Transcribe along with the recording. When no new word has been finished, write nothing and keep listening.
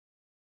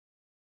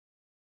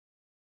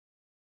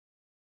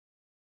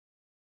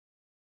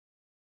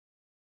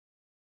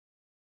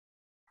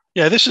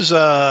Yeah, this is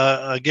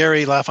a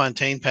Gary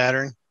LaFontaine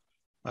pattern.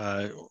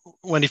 Uh,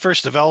 when he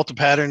first developed the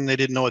pattern, they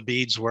didn't know what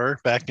beads were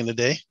back in the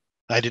day.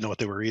 I didn't know what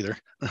they were either.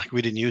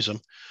 We didn't use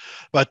them.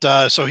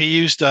 But so he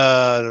used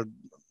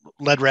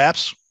lead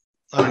wraps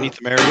underneath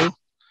the Marabou.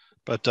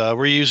 But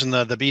we're using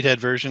the beadhead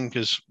version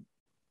because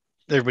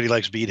everybody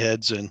likes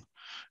beadheads, and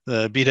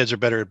the beadheads are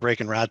better at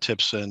breaking rod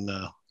tips than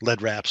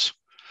lead wraps.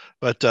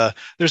 But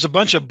there's a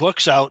bunch of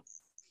books out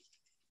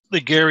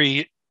that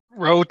Gary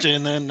wrote,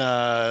 and then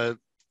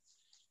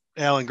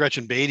Alan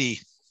Gretchen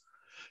Beatty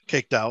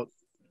kicked out.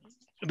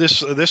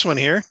 This one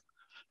here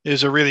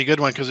is a really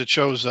good one because it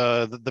shows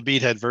the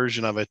beadhead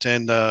version of it,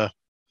 and the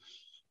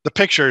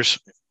pictures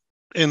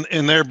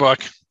in their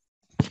book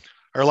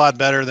are a lot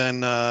better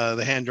than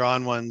the hand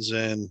drawn ones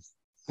in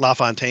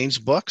LaFontaine's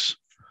books.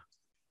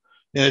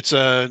 And it's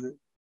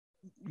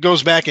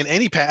goes back in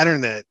any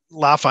pattern that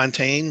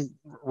LaFontaine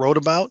wrote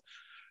about.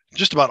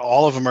 Just about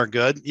all of them are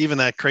good. Even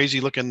that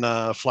crazy looking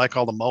fly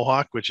called the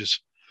Mohawk, which is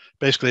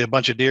basically a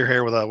bunch of deer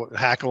hair with a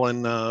hackle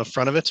in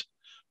front of it.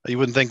 You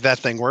wouldn't think that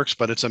thing works,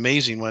 but it's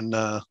amazing when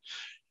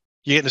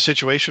you get in a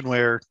situation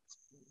where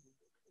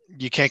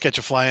you can't catch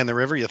a fly in the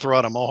river, you throw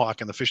out a Mohawk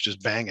and the fish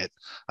just bang it.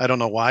 I don't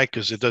know why,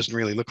 because it doesn't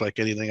really look like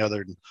anything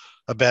other than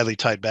a badly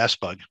tied bass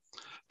bug.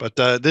 But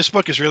this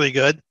book is really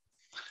good,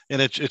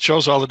 and it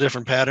shows all the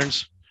different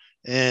patterns.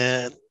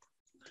 And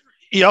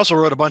he also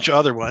wrote a bunch of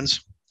other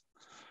ones,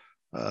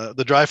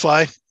 the dry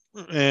fly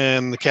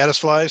and the caddis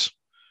flies,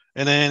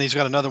 and then he's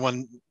got another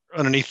one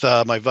underneath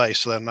my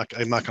vise that I'm not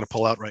going to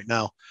pull out right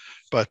now.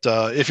 But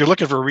if you're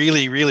looking for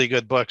really really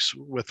good books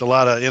with a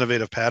lot of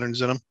innovative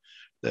patterns in them,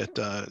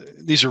 that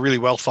these are really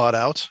well thought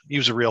out. He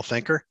was a real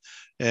thinker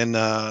and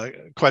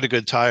quite a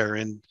good tire.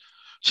 And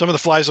some of the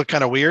flies look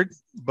kind of weird,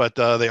 but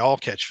they all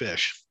catch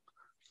fish.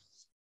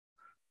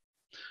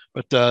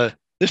 But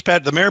this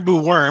pattern, the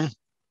Marabou Worm,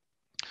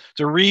 it's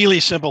a really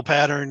simple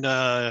pattern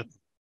to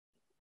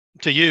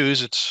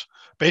use. It's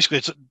basically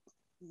it's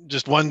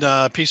just one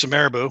piece of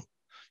marabou,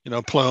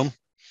 plume.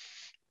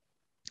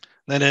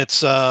 Then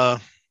it's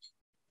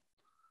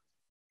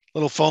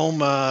little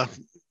foam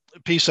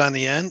piece on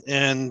the end,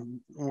 and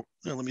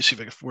let me see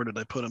if I can. Where did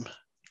I put them?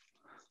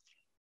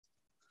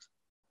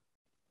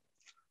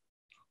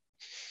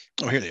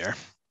 Oh, here they are.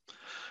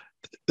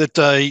 That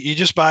you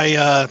just buy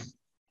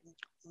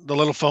the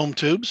little foam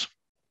tubes,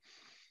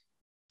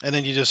 and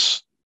then you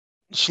just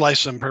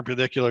slice them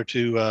perpendicular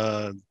to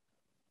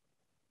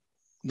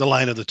the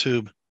line of the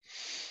tube,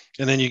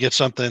 and then you get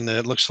something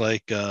that looks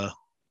like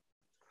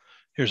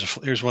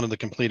here's one of the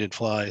completed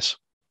flies.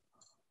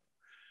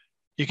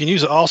 You can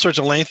use all sorts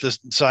of lengths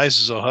and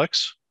sizes of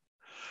hooks.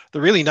 The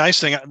really nice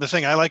thing, the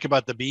thing I like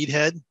about the bead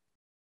head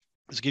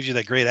is it gives you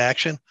that great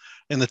action,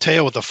 and the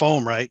tail with the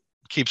foam, right,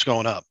 keeps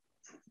going up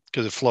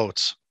because it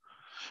floats.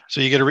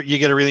 So you get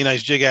a really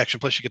nice jig action.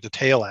 Plus you get the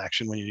tail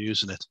action when you're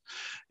using it,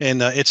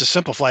 and it's a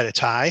simple fly to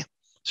tie.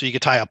 So you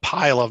could tie a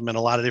pile of them in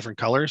a lot of different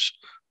colors.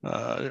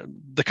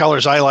 The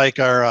colors I like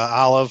are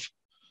olive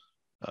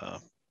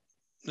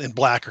and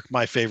black are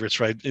my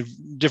favorites, right?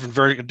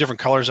 Different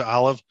colors of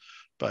olive,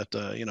 but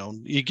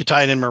you could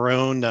tie it in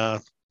maroon.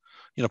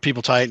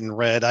 People tie it in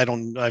red.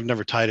 I've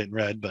never tied it in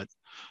red, but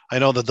I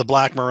know that the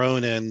black,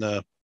 maroon,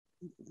 and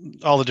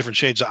all the different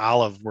shades of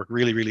olive work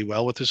really, really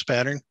well with this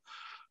pattern.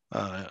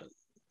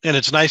 And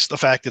it's nice the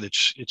fact that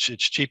it's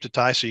cheap to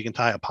tie, so you can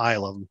tie a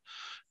pile of them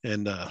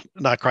and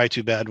not cry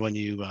too bad when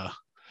you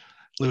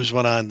lose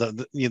one on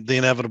the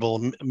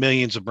inevitable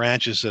millions of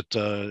branches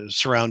that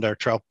surround our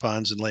trout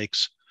ponds and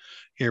lakes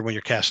here when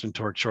you're casting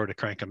toward shore to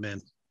crank them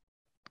in.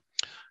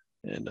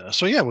 And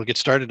so yeah, we'll get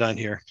started on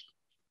here.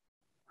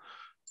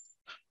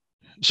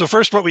 So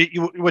first,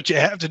 what you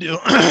have to do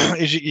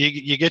is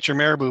you get your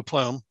marabou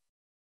plume,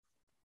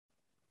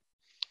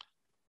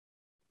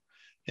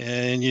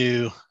 and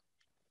you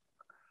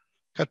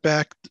cut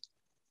back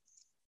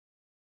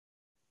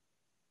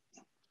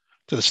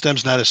to the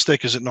stem's not as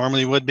thick as it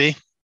normally would be.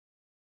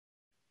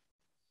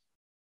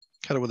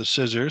 Cut it with the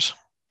scissors.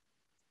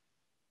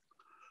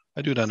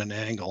 I do it on an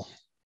angle.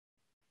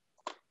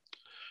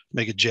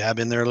 Make a jab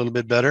in there a little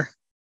bit better.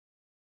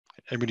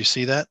 Everybody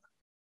see that?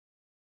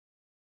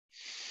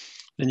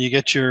 Then you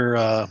get your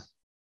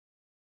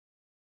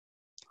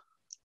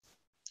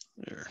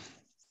here.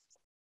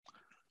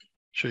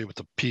 Show you what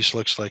the piece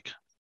looks like.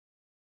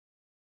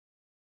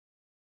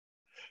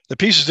 The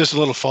piece is just a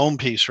little foam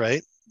piece,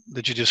 right?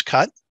 That you just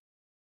cut.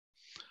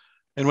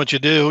 And what you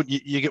do,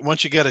 you get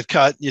once you get it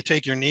cut, you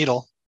take your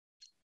needle,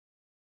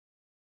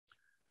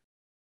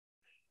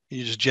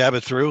 you just jab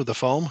it through the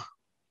foam.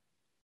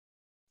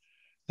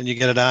 Then you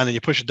get it on and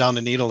you push it down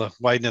the needle to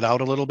widen it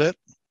out a little bit,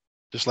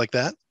 just like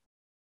that.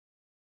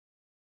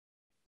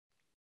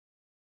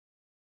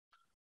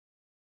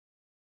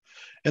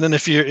 And then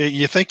if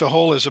you think the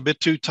hole is a bit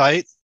too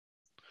tight,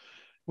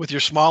 with your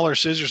smaller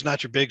scissors,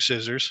 not your big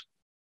scissors,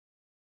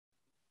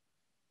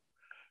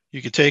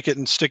 you could take it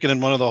and stick it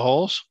in one of the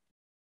holes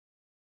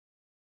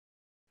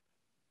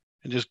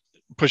and just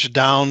push it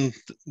down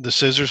the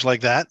scissors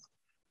like that.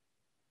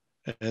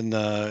 And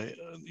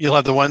you'll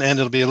have the one end,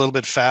 it'll be a little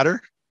bit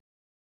fatter.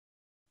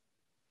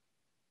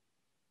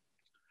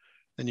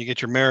 Then you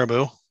get your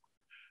marabou,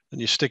 and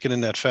you stick it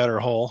in that fatter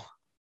hole.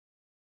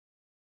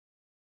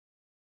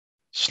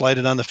 Slide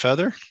it on the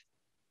feather,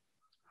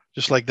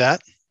 just like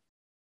that.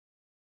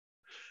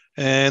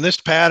 And this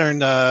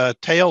pattern,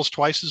 tail's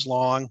twice as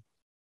long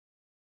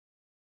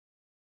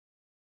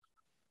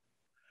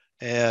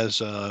as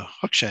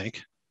hook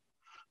shank.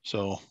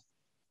 So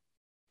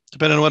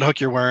depending on what hook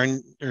you're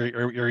wearing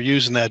or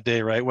using that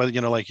day, right?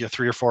 Whether, like your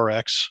 3 or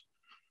 4X.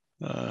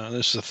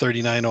 This is a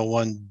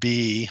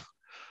 3901B.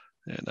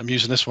 And I'm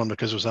using this one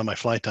because it was on my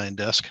fly tying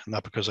desk,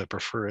 not because I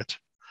prefer it.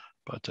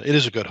 But it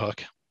is a good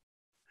hook.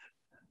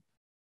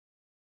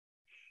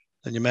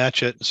 Then you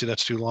match it. See,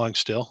 that's too long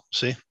still.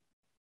 See?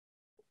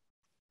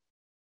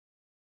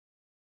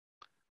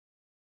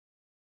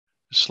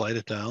 Slide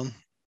it down.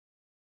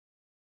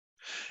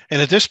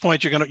 And at this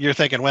point, you're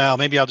thinking, well,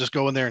 maybe I'll just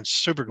go in there and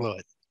super glue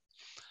it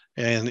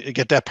and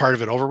get that part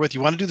of it over with.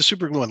 You want to do the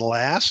super gluing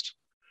last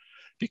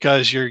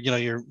because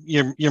you're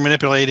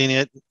manipulating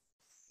it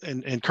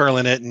and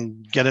curling it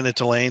and getting it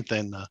to length.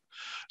 And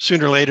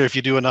sooner or later, if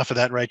you do enough of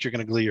that right, you're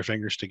going to glue your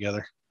fingers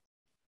together.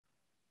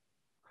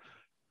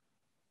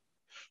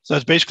 So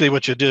that's basically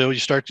what you do.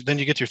 Then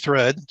you get your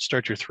thread,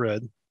 start your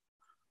thread. Do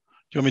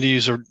you want me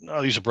to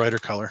I'll use a brighter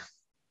color.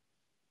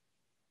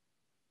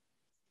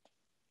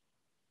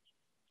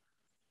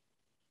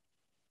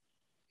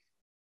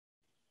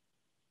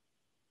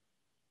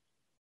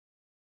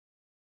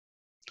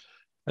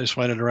 I just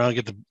wind it around,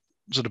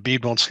 so the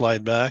bead won't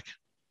slide back.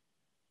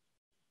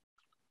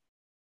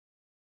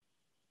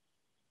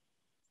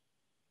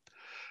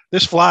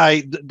 This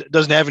fly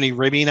doesn't have any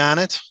ribbing on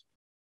it,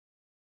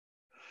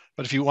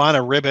 but if you want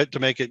to rib it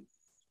to make it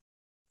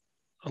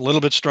a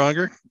little bit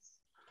stronger,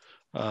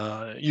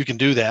 you can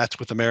do that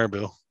with the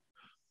marabou.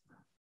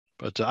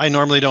 But I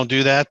normally don't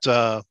do that.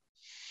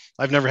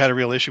 I've never had a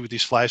real issue with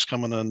these flies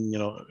coming on,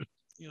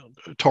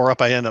 tore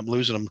up. I end up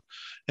losing them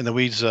in the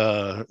weeds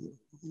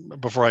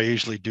before I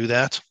usually do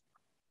that.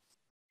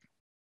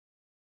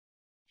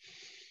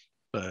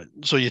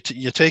 So you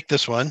take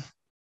this one.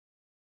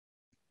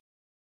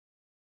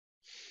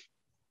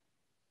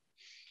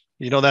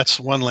 That's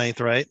one length,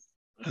 right?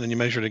 And then you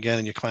measure it again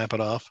and you clamp it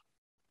off.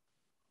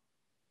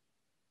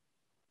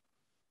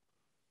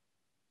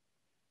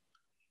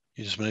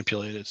 You just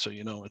manipulate it so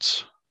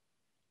it's.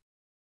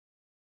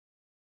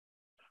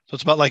 So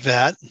it's about like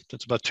that.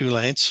 That's about 2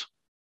 lengths.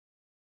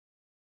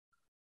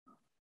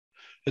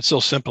 It's so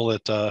simple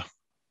that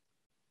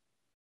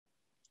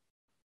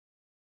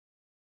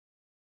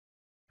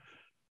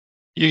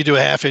you can do a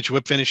 1/2 inch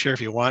whip finish here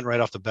if you want right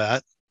off the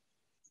bat,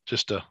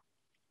 just to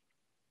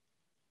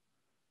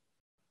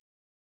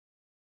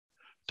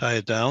tie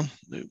it down.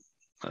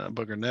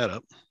 Boogering that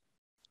up.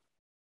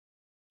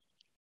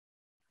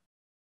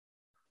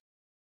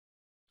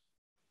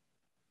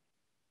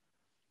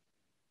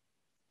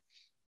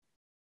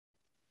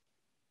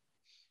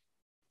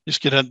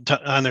 Just get it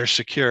on there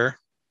secure,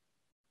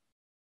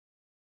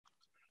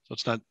 so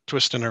it's not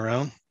twisting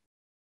around.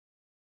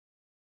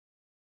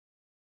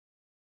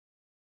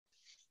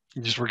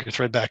 You just work your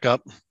thread back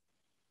up.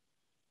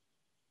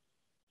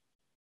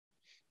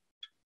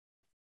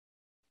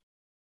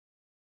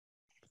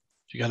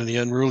 If you got any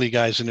unruly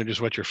guys in there,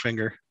 just wet your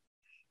finger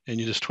and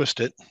you just twist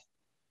it.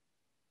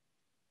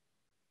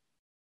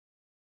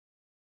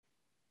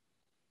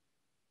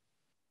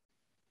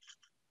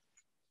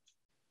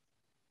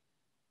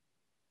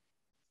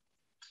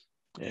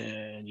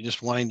 And you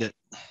just wind it.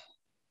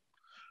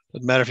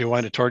 Doesn't matter if you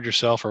wind it toward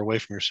yourself or away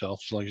from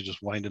yourself, as long as you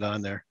just wind it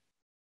on there.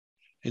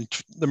 And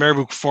the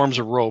marabou forms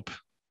a rope.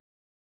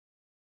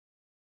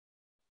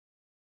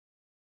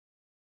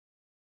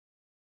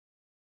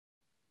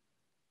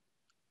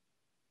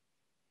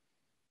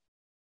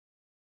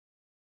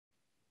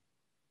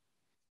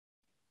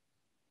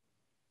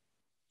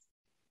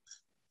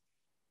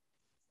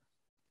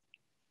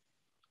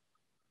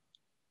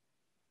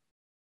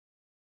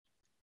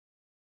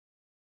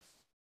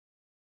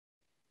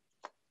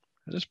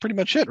 And that's pretty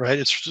much it, right?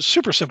 It's a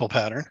super simple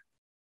pattern.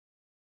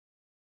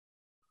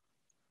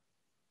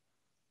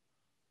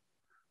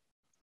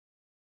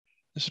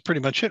 This is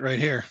pretty much it right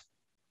here.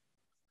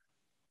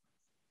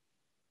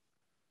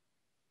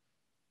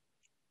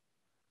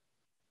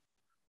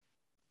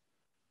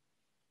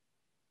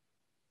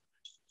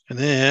 And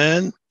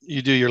then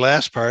you do your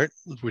last part,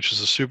 which is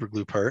the super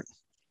glue part.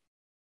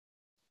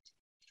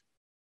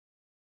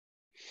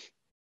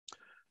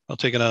 I'll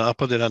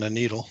put it on a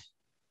needle.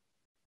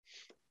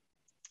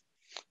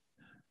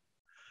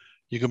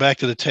 You go back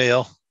to the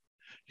tail,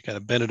 you kind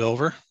of bend it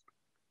over.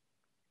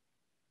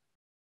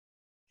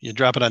 You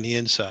drop it on the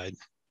inside.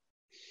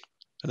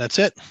 And that's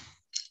it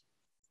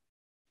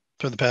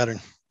for the pattern.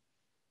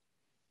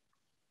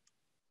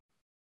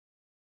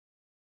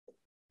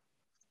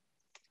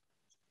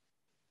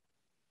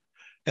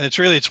 And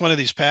it's one of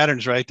these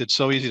patterns, right? That's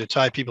so easy to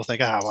tie. People think,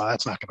 well,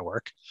 that's not going to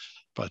work.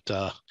 But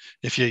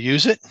if you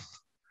use it,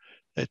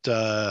 it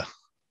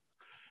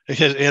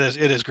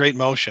has great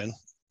motion.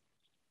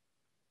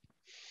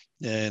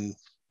 And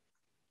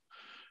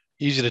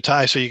easy to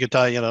tie. So you could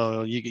tie,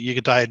 you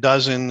could tie a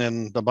dozen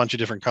and a bunch of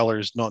different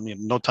colors.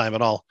 No time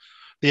at all.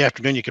 The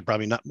afternoon, you could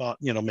probably not,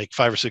 make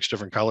 5 or 6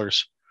 different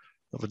colors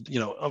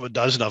of a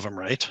dozen of them,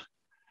 right?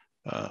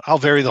 I'll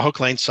vary the hook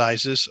length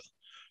sizes.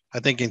 I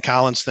think in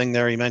Colin's thing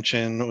there, he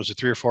mentioned, what was it,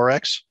 3 or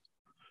 4X?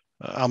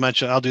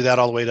 I'll do that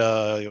all the way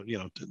to,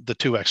 the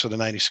 2X, so the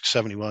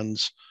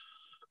 9671s,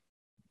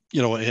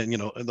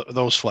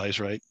 those flies,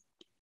 right?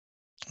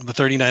 The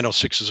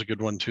 3906 is a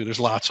good one too. There's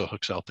lots of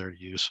hooks out there to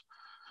use,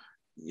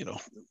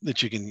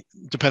 that you can,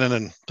 depending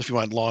on if you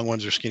want long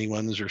ones or skinny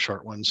ones or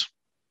short ones,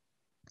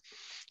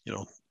 give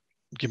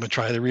them a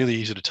try. They're really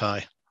easy to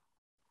tie.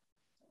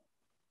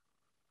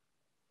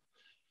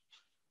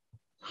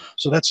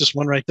 So that's just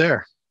one right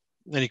there.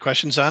 Any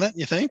questions on it,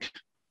 you think?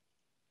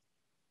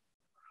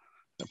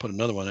 I'll put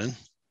another one in.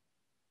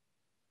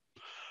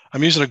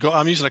 I'm using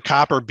a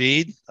copper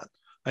bead.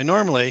 I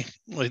normally,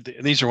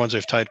 these are ones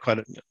I've tied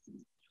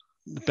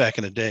back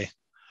in the day.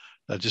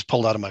 I just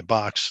pulled out of my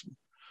box.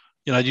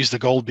 I'd use the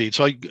gold bead.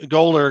 So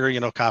gold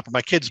or, copper.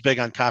 My kid's big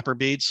on copper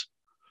beads.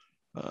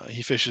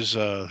 He fishes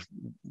a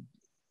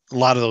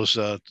lot of those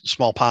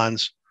small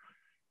ponds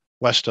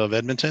west of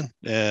Edmonton,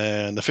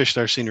 and the fish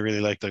there seem to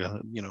really like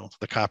the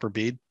copper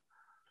bead.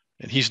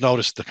 And he's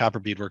noticed the copper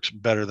bead works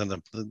better than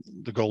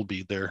the gold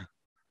bead there.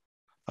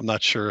 I'm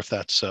not sure if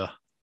that's all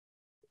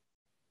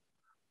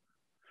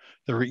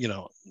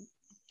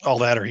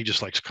that, or he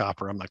just likes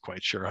copper. I'm not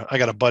quite sure. I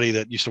got a buddy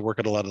that used to work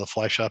at a lot of the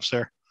fly shops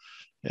there,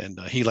 and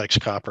he likes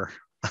copper.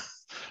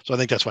 So I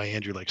think that's why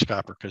Andrew likes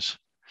copper, because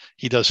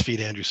he does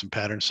feed Andrew some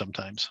patterns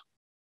sometimes.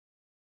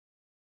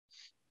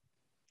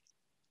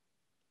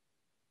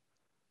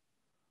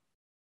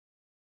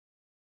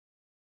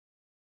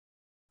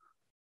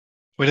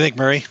 What do you think,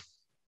 Murray?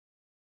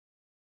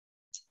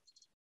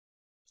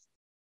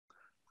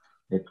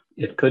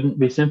 It couldn't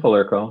be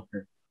simpler, Carl.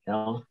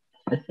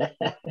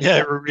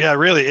 yeah,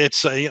 really.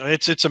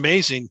 It's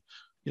amazing.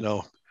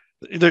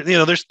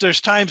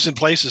 There's times and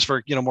places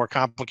for more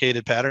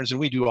complicated patterns, and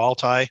we do all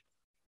tie,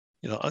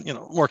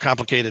 more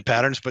complicated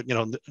patterns. But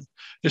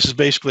this is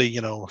basically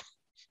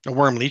a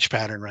worm leech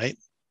pattern, right?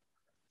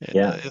 And,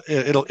 yeah,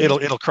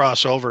 it'll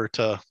cross over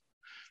to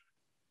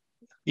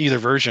either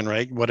version,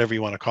 right? Whatever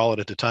you want to call it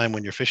at the time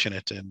when you're fishing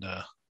it. And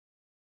the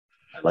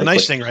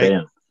nice thing,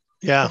 right?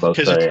 Yeah, about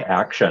the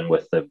action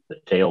with the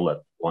tail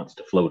that wants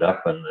to float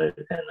up and the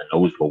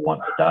nose will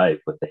want to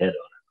dive with the head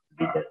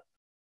on it.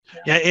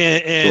 Yeah,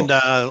 and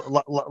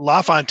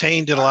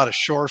LaFontaine did a lot of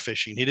shore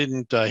fishing. He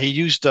didn't. He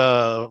used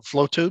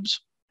flow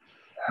tubes,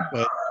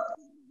 but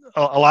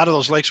a lot of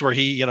those lakes where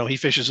he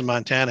fishes in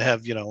Montana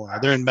have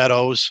they're in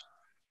meadows,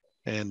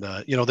 and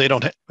they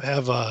don't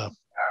have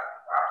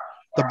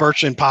the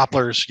birch and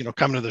poplars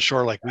coming to the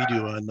shore like we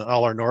do on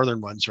all our northern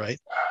ones, right?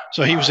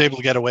 So he was able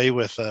to get away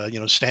with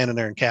standing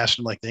there and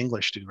casting like the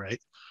English do,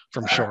 right,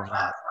 from shore a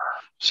lot.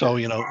 So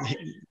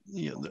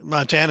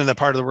Montana, the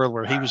part of the world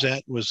where he was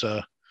at, was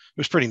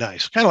pretty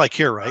nice, kind of like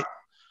here, right?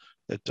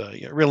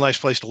 That real nice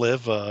place to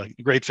live,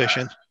 great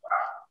fishing.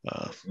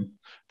 A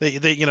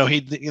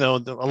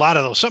lot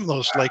of those, some of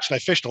those lakes, I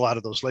fished a lot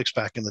of those lakes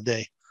back in the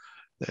day.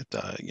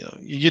 That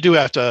you do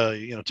have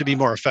to to be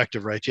more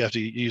effective, right? You have to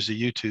use a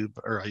U-tube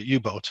or a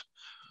U-boat,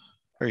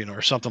 or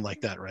or something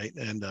like that, right?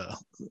 And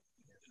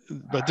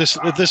but this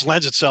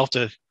lends itself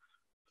to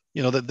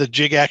the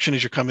jig action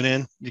as you're coming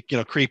in,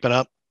 creeping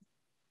up,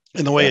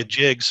 and the way it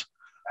jigs,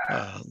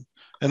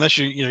 unless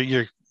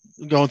you're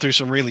going through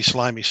some really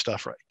slimy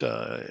stuff, right?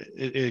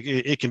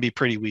 It can be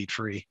pretty weed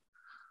free,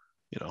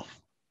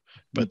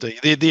 But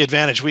the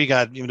advantage we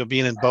got,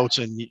 being in boats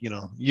and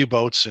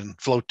U-boats and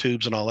float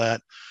tubes and all that,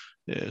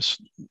 is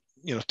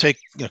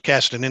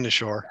casting in the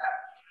shore,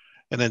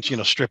 and then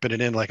stripping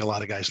it in like a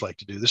lot of guys like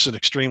to do. This is an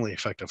extremely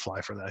effective fly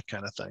for that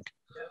kind of thing.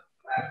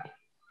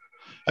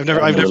 I've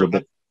never.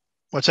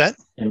 What's that?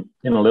 In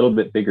a little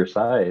bit bigger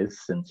size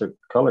and certain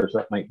colors,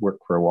 that might work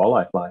for a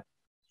walleye fly.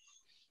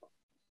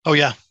 Oh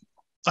yeah,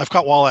 I've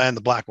caught walleye and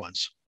the black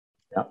ones.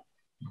 Yeah.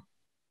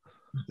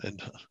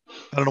 And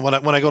I don't know,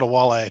 when I go to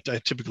walleye, I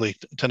typically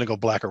tend to go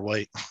black or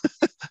white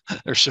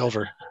or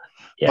silver.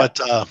 Yeah. But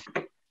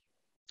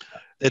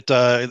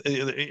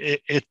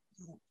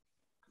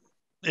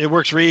it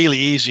works really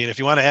easy, and if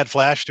you want to add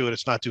flash to it,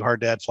 it's not too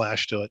hard to add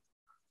flash to it.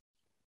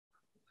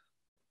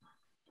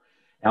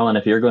 Alan,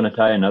 if you're going to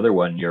tie another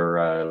one,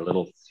 your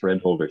little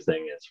thread holder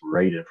thing is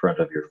right in front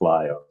of your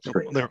fly on the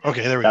screen.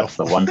 Okay, there we go. That's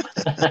the one.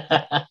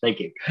 Thank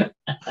you.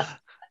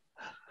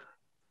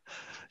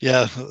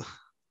 Yeah,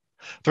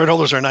 thread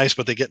holders are nice,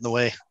 but they get in the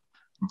way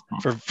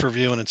for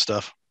viewing and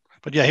stuff.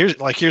 But yeah,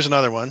 here's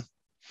another one.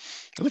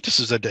 I think this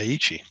is a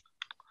Daiichi.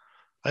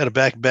 I had a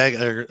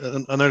bag or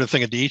another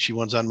thing of Daiichi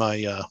ones on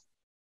my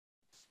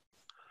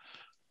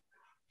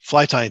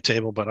fly tying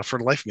table, but for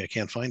the life of me, I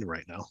can't find it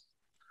right now.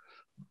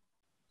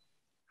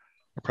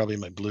 Or probably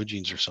my blue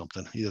jeans or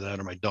something. Either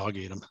that or my dog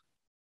ate them.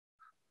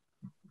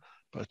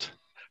 But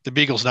the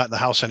beagle's not in the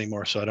house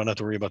anymore, so I don't have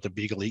to worry about the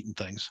beagle eating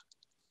things.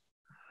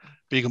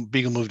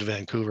 Beagle moved to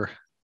Vancouver,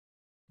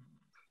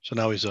 so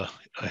now he's a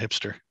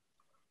hipster.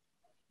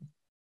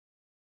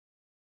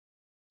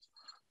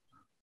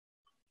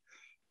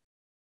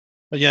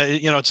 But yeah,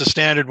 it's a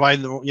standard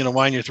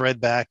wind your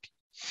thread back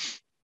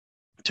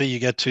until you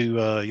get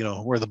to,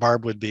 where the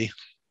barb would be.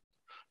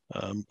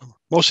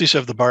 Most of these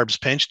have the barbs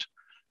pinched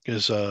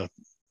because,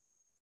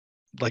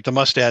 like the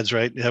mustads,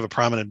 right? You have a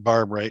prominent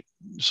barb, right?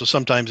 So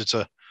sometimes it's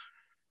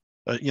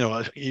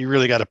you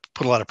really got to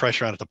put a lot of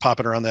pressure on it to pop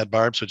it around that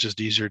barb. So it's just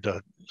easier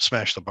to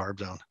smash the barb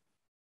down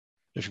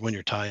when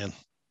you're tying.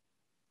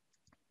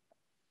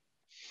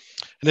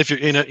 And if you're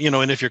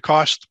and if you're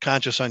cost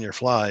conscious on your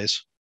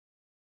flies,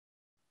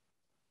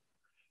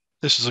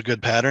 this is a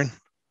good pattern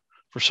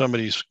for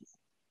somebody who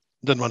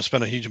doesn't want to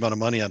spend a huge amount of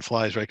money on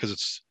flies, right?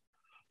 Because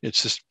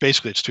it's just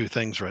basically it's two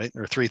things, right?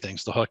 Or three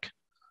things: the hook,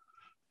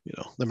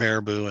 the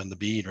marabou, and the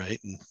bead, right?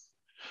 And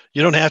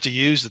you don't have to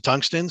use the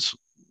tungstens.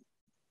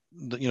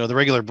 The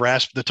regular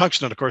brass, the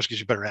tungsten, of course, gives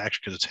you better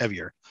action because it's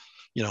heavier,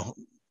 in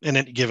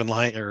any given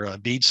line or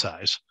bead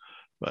size.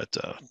 But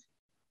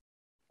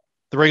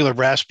the regular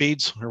brass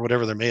beads or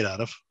whatever they're made out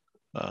of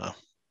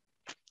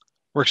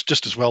works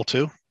just as well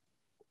too.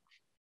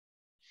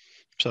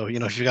 So,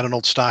 if you got an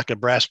old stock of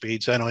brass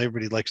beads, I know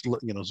everybody likes,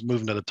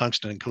 moving to the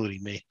tungsten,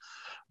 including me.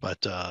 But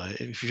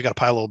if you've got a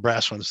pile of old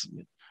brass ones,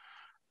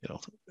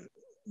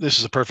 this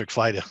is a perfect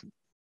fly to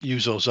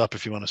use those up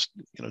if you want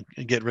to,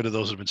 get rid of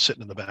those that have been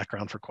sitting in the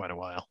background for quite a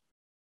while.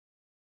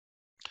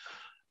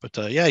 But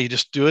yeah, you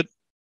just do it.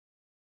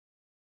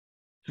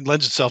 It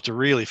lends itself to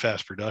really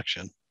fast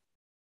production.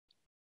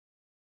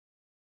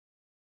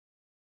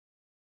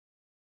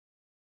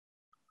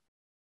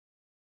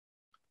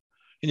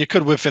 And you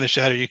could whip finish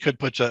that, or you could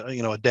put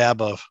a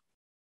dab of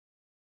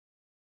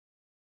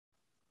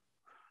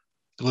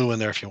glue in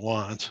there if you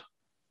want.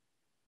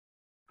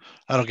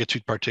 I don't get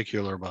too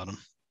particular about them.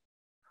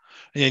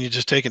 And you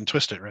just take it and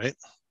twist it, right?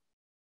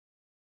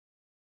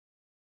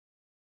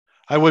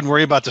 I wouldn't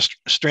worry about the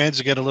strands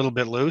that get a little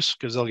bit loose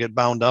because they'll get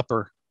bound up,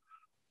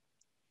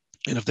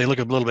 and if they look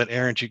a little bit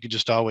errant, you could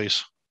just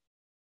always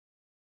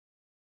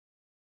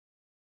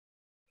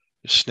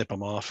just snip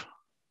them off.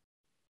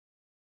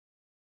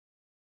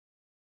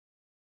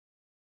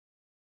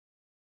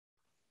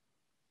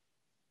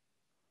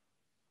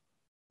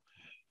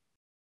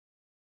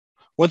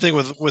 One thing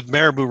with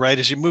marabou, right,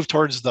 is you move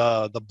towards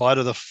the butt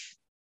of the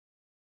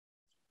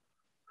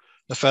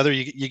feather,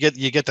 you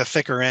get the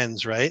thicker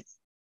ends, right?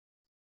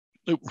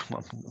 Oop,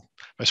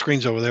 my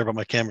screen's over there, but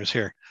my camera's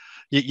here.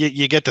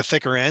 You get the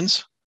thicker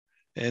ends,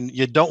 and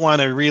you don't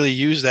want to really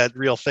use that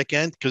real thick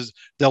end because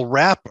they'll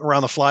wrap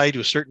around the fly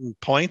to a certain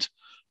point,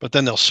 but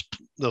then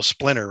they'll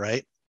splinter,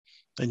 right?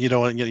 And you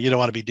don't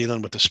want to be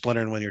dealing with the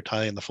splintering when you're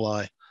tying the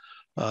fly.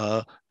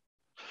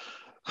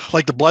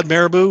 Like the blood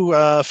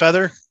marabou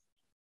feather,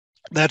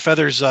 that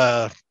feather's is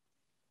a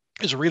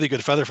really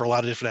good feather for a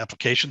lot of different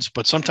applications,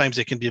 but sometimes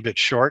it can be a bit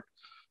short.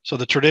 So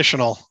the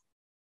traditional,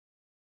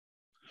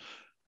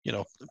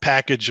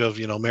 package of,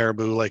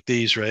 marabou like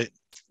these, right?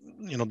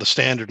 The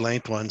standard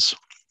length ones.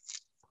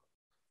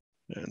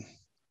 And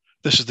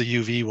this is the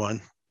UV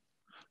one.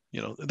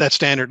 That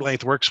standard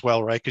length works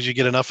well, right? Because you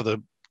get enough of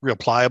the real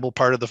pliable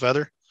part of the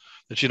feather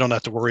that you don't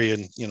have to worry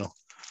and,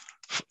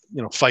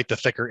 fight the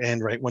thicker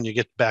end, right? When you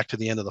get back to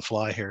the end of the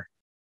fly here.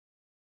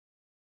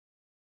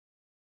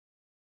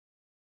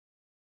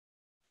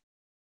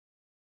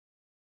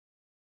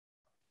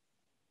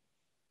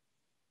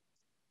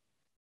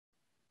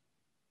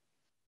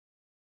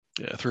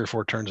 Yeah, 3 or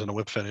 4 turns on a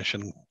whip finish,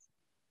 and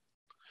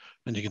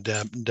then you can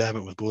dab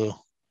it with glue.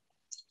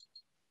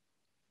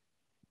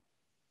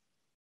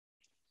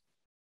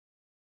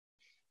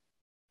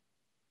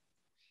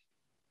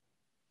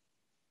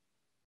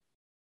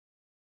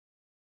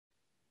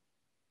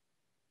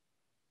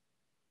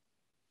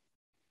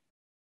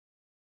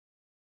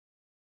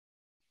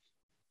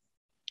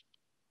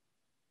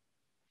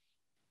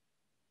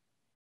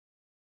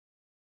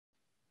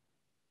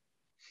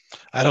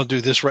 I don't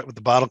do this right with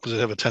the bottle because I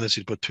have a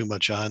tendency to put too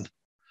much on,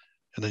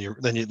 and then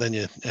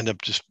you end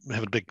up just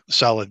having a big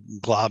solid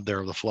glob there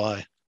of the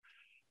fly.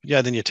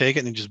 Yeah, then you take it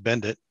and you just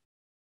bend it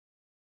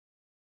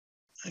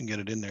and get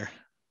it in there.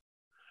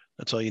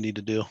 That's all you need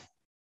to do.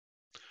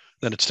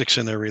 Then it sticks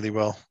in there really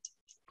well.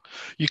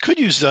 You could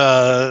use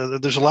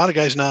there's a lot of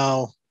guys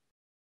now.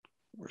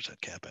 Where's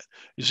that cap at?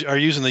 Are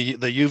using the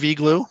UV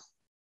glue.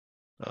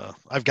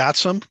 I've got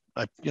some,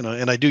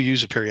 and I do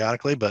use it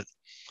periodically, but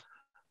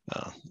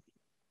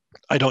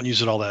I don't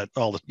use it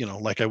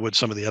like I would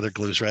some of the other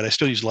glues, right? I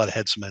still use a lot of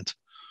head cement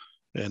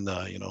and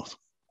the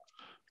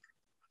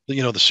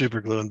super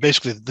glue, and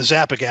basically the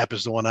Zap-A-Gap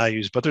is the one I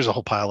use, but there's a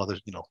whole pile of other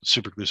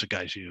super glues that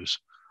guys use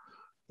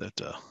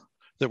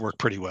that work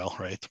pretty well,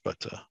 right? But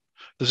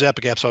the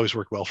Zap-A-Gaps always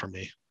work well for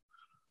me,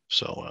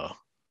 so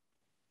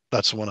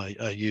that's the one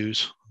I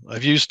use.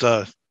 I've used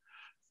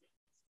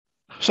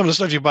some of the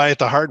stuff you buy at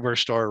the hardware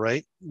store,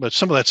 right? But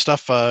some of that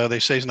stuff they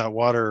say is not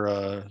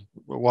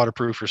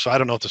waterproof, or so I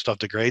don't know if the stuff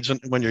degrades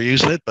when you're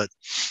using it, but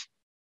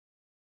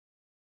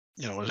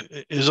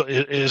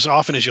as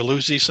often as you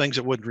lose these things,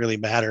 it wouldn't really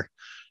matter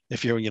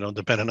if you're,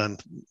 depending on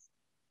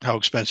how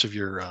expensive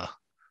your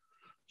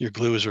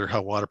glue is or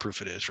how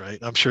waterproof it is, right?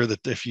 I'm sure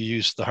that if you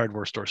use the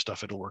hardware store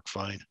stuff, it'll work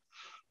fine.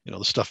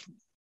 The stuff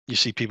you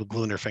see people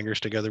gluing their fingers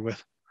together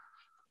with,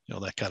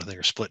 that kind of thing,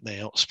 or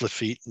split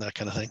feet, and that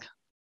kind of thing.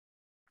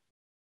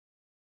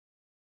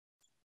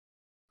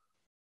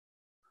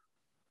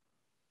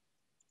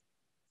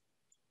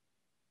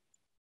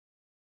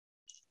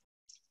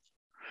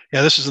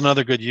 Yeah, this is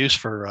another good use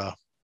for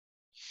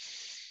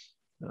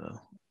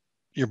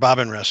your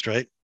bobbin rest,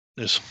 right?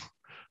 Just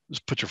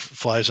put your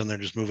flies on there,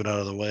 just move it out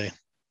of the way.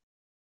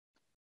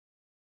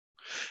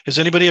 Has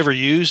anybody ever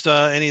used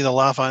any of the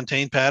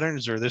LaFontaine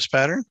patterns or this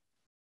pattern?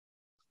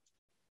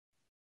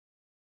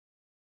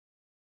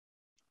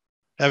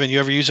 Haven't you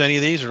ever used any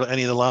of these or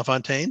any of the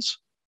LaFontaines?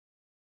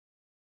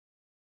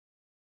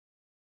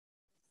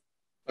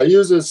 I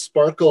use a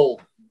sparkle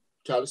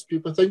caddis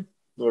pupa thing.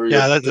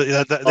 Yeah,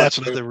 that's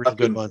another real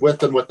good one.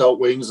 With and without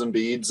wings and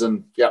beads,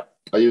 and yeah,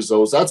 I use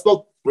those. That's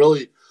about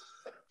really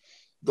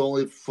the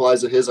only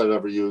flies of his I've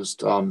ever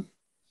used.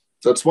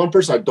 That's one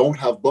person I don't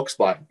have books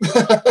by.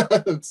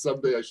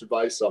 Someday I should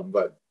buy some,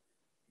 but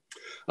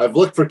I've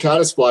looked for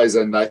caddis flies,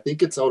 and I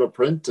think it's out of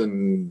print.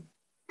 And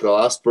the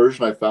last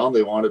version I found,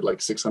 they wanted like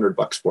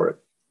 $600 for it.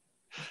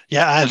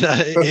 Yeah, and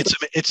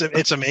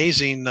it's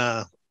amazing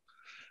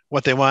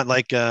what they want.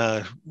 Like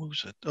what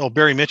was it? Oh,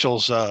 Barry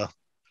Mitchell's the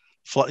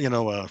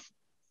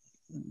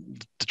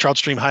Trout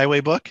Stream Highway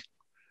book.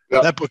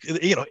 Yep. That book,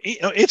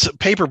 it's a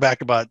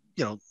paperback about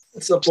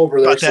it's up over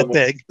there about that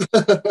big.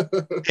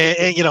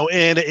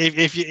 and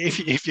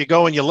if you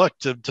go and you look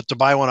to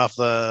buy one off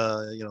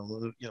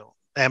the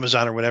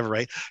Amazon or whatever,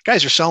 right?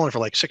 Guys are selling for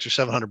like $600 or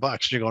 $700,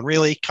 and you're going,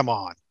 really? Come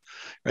on,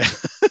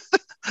 right?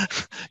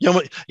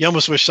 you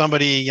almost wish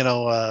somebody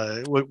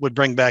would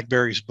bring back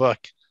Barry's book.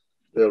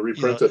 Yeah,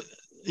 reprint it.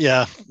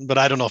 Yeah, but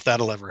I don't know if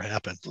that'll ever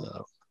happen.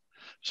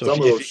 So some of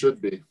those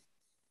should be.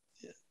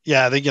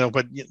 Yeah,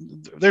 but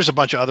there's a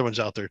bunch of other ones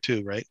out there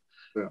too, right?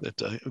 Yeah.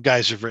 That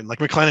guys have written. Like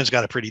McLennan's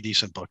got a pretty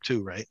decent book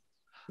too, right?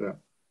 Yeah.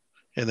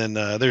 And then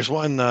there's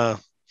one that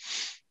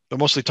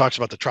mostly talks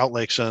about the trout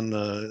lakes on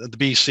the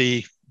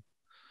BC,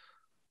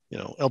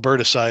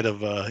 Alberta side of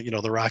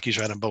the Rockies,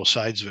 right on both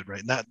sides of it,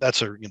 right? And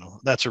that's a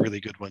really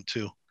good one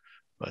too.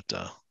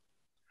 But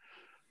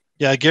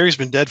yeah, Gary's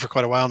been dead for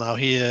quite a while now.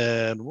 He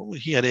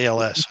had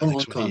ALS. I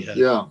think what he had.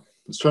 Yeah, I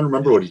was trying to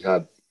remember what he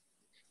had.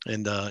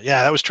 And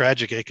yeah, that was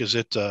tragic because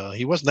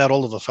he wasn't that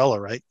old of a fella,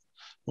 right,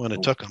 when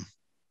it took him.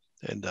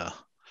 And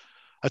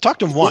I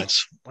talked to him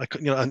once,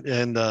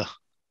 and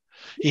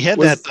he had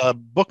that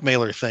book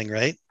mailer thing,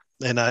 right?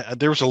 And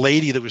there was a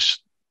lady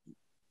that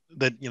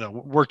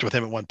worked with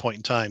him at one point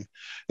in time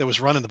that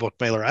was running the book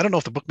mailer. I don't know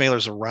if the book mailer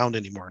is around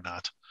anymore or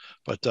not,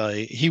 but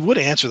he would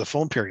answer the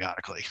phone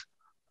periodically.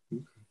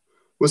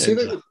 Was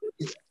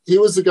he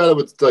was the guy that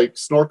would like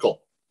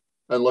snorkel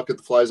and look at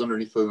the flies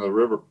underneath in the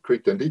river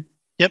creek, didn't he?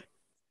 Yep.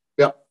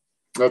 Yeah,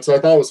 that's what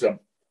I thought was him.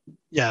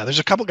 Yeah, there's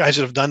a couple guys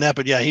that have done that,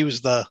 but yeah, he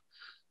was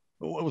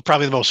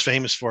probably the most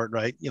famous for it,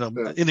 right? In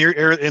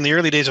the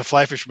early days of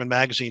Fly Fisherman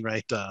magazine,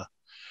 right?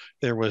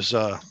 There was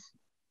a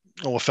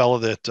fellow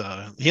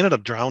that he ended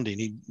up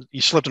drowning. He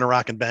slipped in a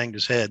rock and banged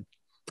his head,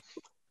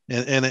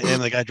 and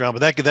the guy drowned.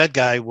 But that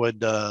guy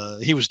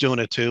he was doing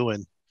it too,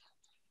 and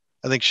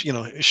I think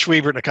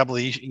Schwiebert and a couple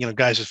of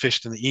guys that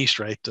fished in the East,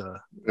 right?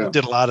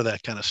 Did a lot of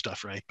that kind of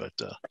stuff, right? But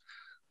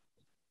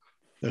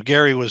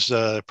Gary was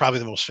probably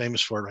the most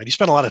famous for it, right? He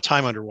spent a lot of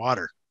time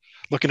underwater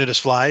looking at his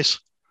flies.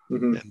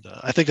 Mm-hmm. And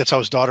I think that's how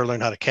his daughter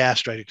learned how to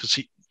cast, right? Because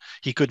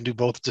he couldn't do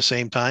both at the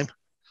same time.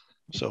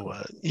 So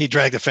he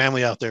dragged the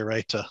family out there,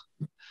 right, to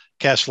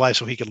cast flies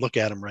so he could look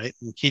at them, right?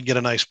 And he'd get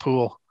a nice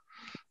pool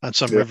on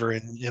some river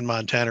in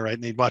Montana, right?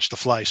 And he'd watch the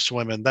flies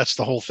swim. And that's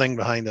the whole thing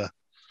behind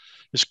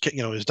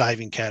his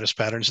diving caddis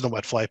patterns and the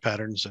wet fly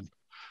patterns and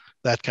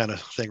that kind of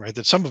thing, right?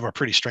 That some of them are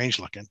pretty strange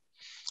looking,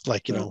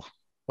 like,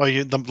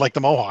 like the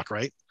Mohawk,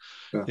 right?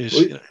 Yeah.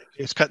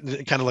 It's cut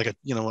kind of like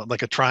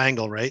like a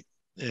triangle, right?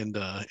 And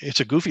it's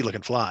a goofy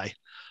looking fly,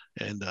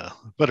 and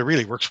but it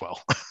really works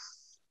well.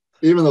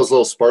 Even those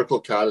little sparkle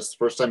caddis, the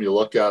first time you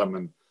look at them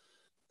and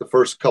the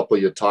first couple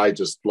you tie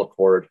just look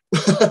horrid.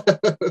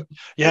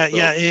 Yeah.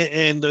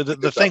 And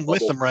the thing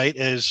with them, right,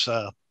 is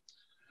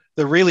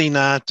they're really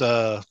not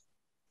a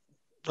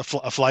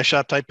fly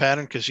shop type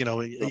pattern because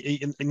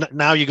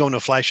now you go into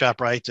a fly shop,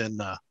 right,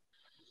 and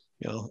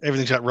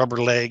everything's got rubber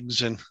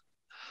legs and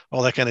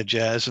all that kind of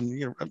jazz,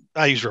 and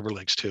I use rubber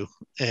legs too,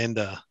 and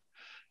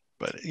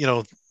but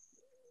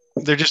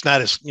they're just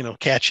not as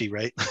catchy,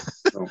 right?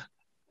 No.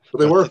 But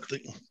they work.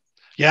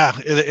 Yeah,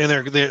 and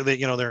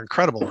they're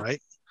incredible,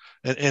 right?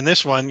 And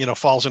this one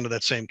falls into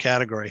that same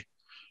category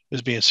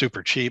as being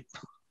super cheap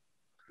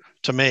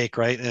to make,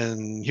 right,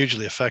 and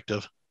hugely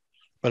effective.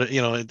 But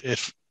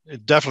it's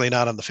definitely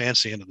not on the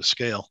fancy end of the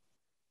scale.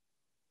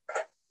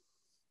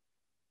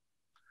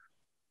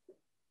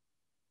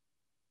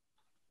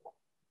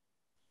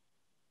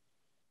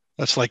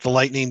 That's like the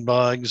lightning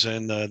bugs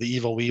and the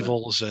evil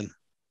weevils and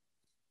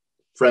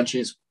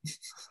Frenchies.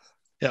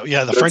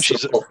 Yeah, the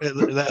Frenchies.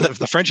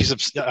 The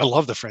Frenchies. I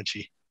love the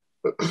Frenchie.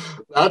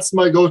 That's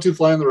my go-to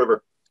fly in the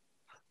river.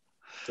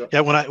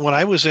 Yeah, when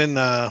I was in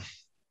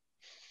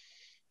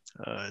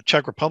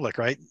Czech Republic,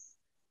 right,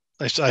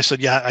 I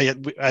said, yeah, I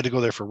had to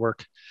go there for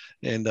work.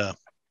 And I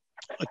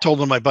told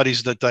one of my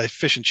buddies that I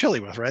fish in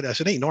Chile with, right? I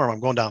said, hey, Norm, I'm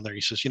going down there.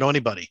 He says, you know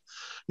anybody?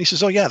 And he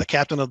says, oh, yeah, the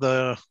captain of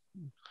the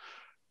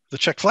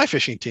Czech fly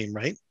fishing team,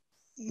 right?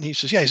 And he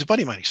says, yeah, he's a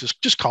buddy of mine. He says,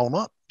 just call him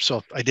up.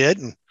 So I did.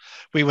 And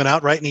we went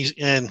out, right?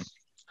 And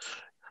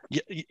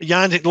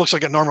Jan, it looks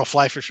like a normal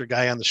fly fisher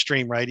guy on the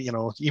stream, right? You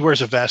know, he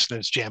wears a vest and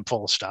it's jammed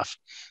full of stuff.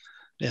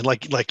 And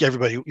like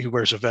everybody who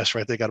wears a vest,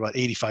 right? They got about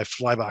 85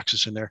 fly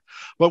boxes in there.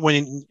 But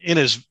when in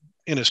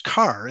his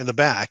car in the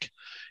back,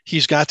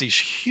 he's got these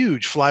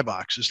huge fly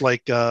boxes,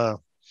 like the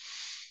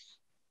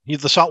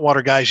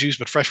saltwater guys use,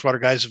 but freshwater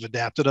guys have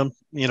adapted them,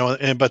 you know,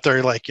 but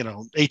they're like,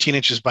 18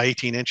 inches by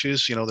 18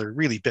 inches, they're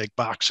really big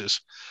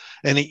boxes.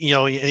 And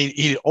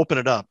he'd open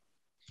it up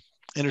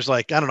and there's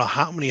like, I don't know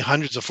how many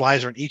hundreds of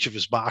flies are in each of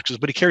his boxes,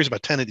 but he carries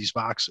about 10 of these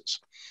boxes.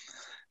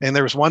 And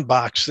there was one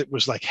box that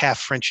was like half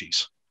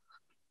Frenchies.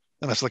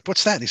 And I was like,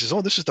 what's that? And he says,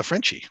 oh, this is the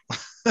Frenchie.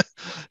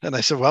 And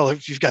I said, well,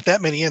 if you've got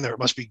that many in there, it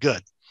must be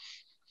good.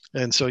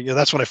 And so,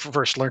 that's when I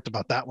first learned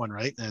about that one.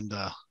 Right. And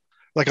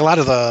like a lot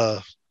of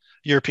the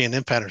European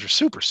in patterns are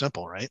super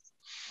simple, right?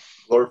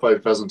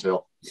 Glorified pheasant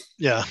tail.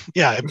 Yeah.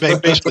 Yeah.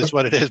 Basically it's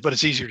what it is, but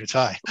it's easier to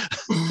tie.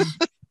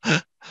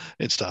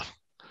 It's tough.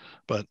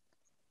 But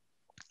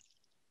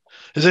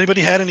has anybody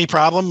had any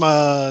problem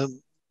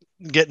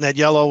getting that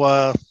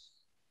yellow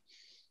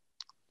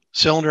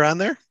cylinder on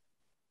there?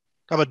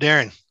 How about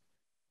Darren?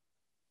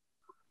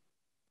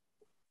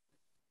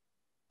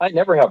 I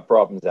never have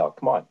problems, Al.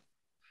 Come on.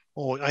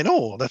 Oh, I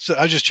know.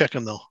 I was just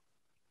checking though.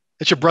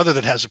 It's your brother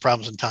that has the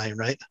problems in tying,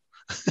 right?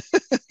 I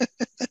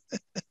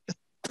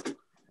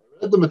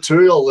read the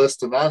material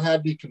list and that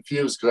had me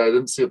confused because I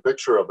didn't see a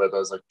picture of it. I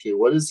was like, okay,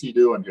 what is he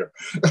doing here?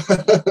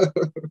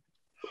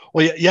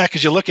 Well, yeah,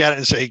 because you look at it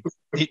and say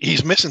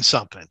he's missing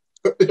something.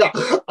 Yeah,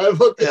 I'm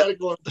looking at it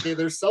going, okay,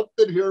 there's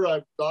something here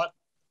I'm not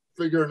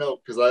figuring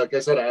out because, like I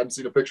said, I hadn't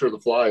seen a picture of the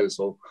fly,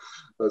 so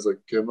I was like,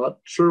 okay, I'm not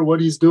sure what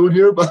he's doing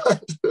here,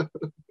 but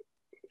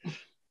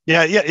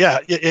yeah.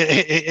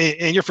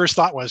 And your first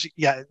thought was,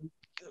 yeah,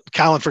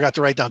 Colin forgot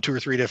to write down 2 or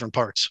 3 different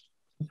parts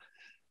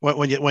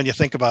when you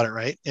think about it,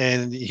 right?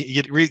 And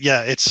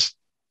it's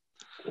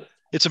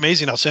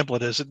amazing how simple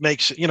it is. It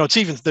makes it's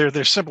even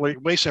they're simpler,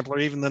 way simpler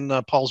even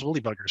than Paul's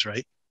woolly buggers,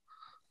 right?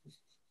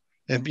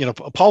 And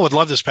Paul would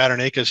love this pattern,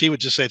 because he would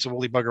just say it's a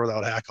woolly bugger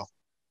without hackle.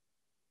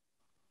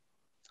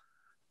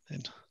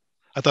 And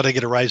I thought I'd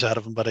get a rise out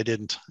of him, but I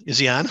didn't. Is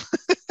he on?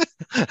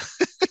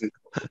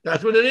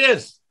 That's what it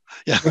is.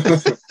 Yeah.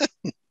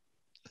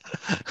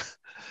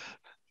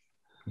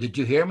 Did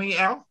you hear me,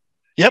 Al?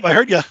 Yep, I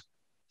heard you.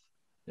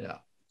 Yeah.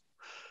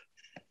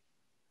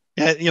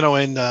 Yeah,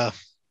 and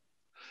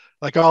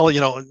like all,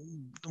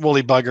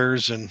 woolly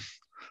buggers and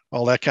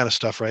all that kind of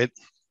stuff, right?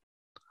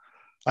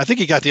 I think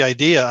he got the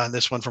idea on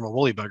this one from a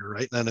woolly bugger,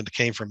 right? And then it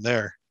came from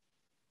there.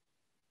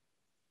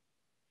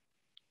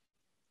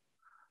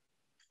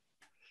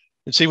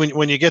 And see,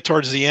 when you get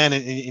towards the end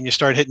and you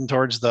start hitting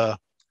towards the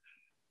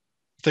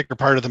thicker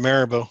part of the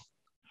marabou,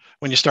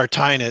 when you start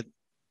tying it,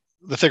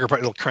 the thicker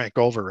part will crank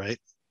over, right?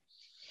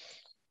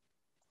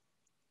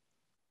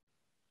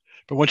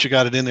 But once you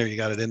got it in there, you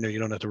got it in there. You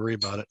don't have to worry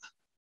about it.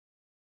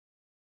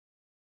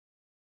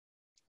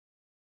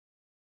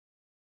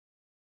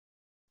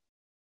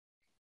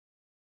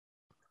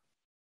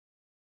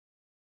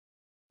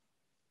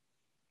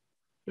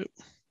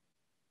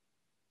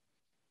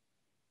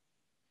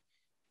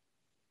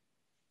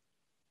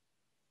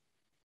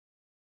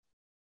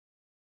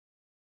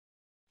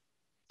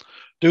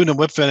 Doing a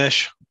whip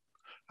finish,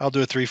 I'll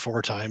do it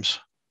 3-4 times.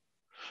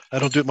 I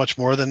don't do it much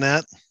more than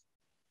that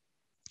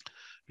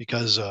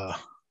because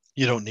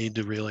you don't need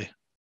to really.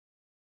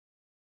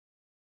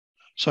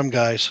 Some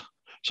guys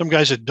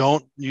that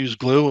don't use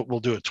glue will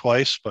do it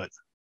twice, but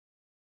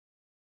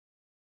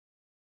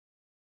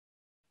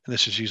and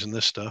this is using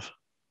this stuff.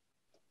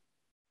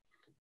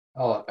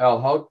 Oh, Al,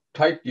 how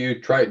tight do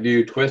you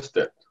twist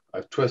it?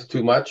 I twist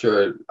too much,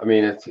 or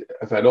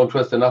if I don't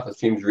twist enough, it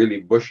seems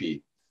really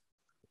bushy.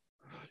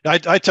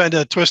 I tend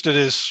to twist it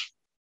as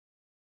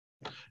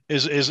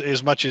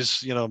much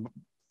as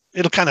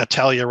it'll kind of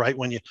tell you, right?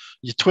 When you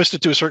twist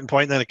it to a certain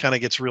point, then it kind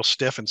of gets real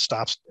stiff and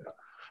stops.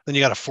 Then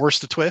you got to force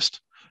the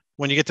twist.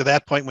 When you get to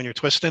that point, when you're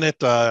twisting it,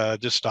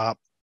 just stop.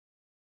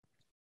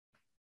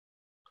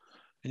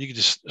 And you can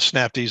just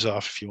snap these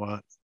off if you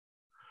want,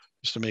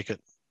 just to make it.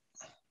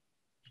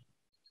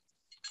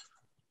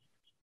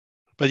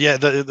 But yeah,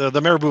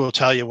 the marabou will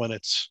tell you when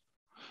it's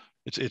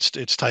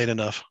tight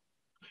enough.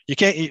 You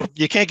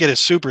can't get it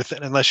super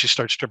thin unless you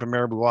start stripping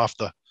marabou off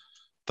the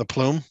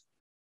plume.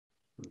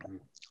 Mm-hmm.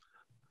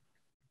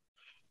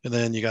 And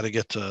then you got to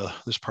get to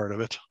this part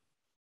of it.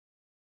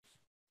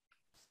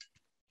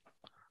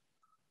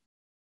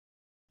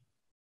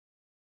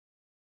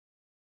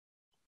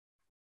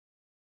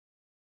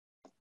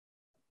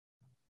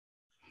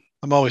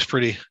 I'm always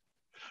pretty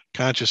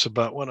conscious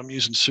about when I'm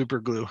using super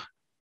glue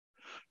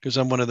because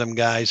I'm one of them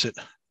guys that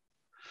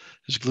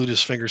has glued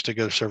his fingers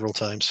together several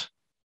times.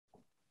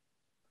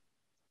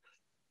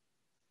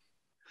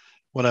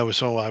 When I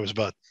was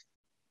about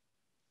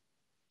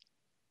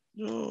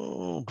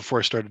before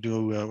I started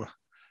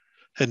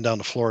heading down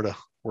to Florida,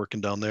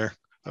 working down there.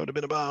 I would have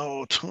been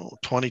about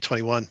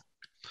 2021.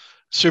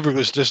 Super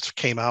Glue just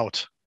came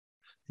out,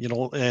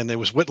 and it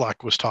was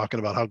Whitlock was talking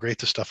about how great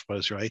the stuff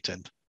was, right?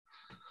 And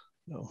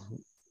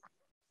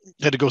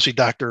had to go see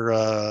Dr.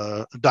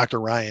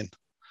 Ryan.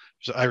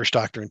 He was an Irish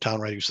doctor in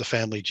town, right? He was the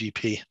family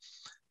GP.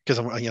 Because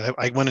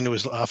I went into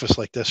his office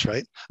like this,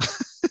 right?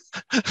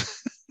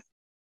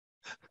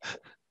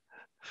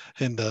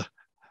 And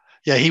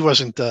yeah, he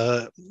wasn't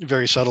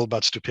very subtle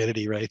about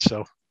stupidity, right?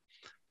 So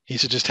he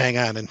said, just hang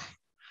on, and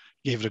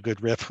gave it a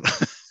good rip.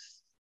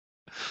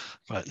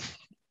 but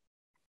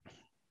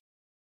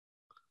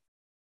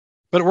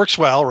it works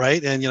well,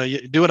 right? And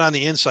you do it on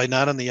the inside,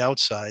 not on the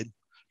outside,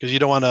 because you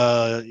don't want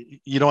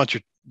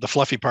the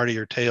fluffy part of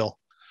your tail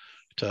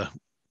to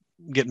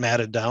get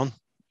matted down.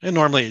 And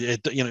normally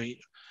it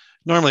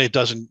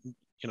doesn't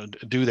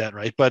do that,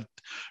 right? But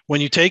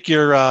when you take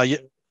your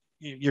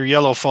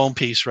yellow foam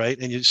piece, right,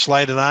 and you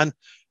slide it on,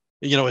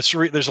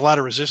 there's a lot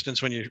of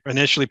resistance when you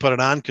initially put it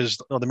on, because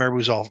the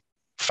Marabou's all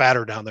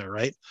fatter down there,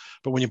 right?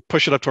 But when you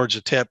push it up towards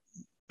the tip,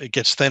 it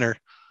gets thinner.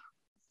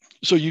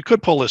 So you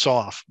could pull this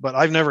off, but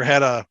I've never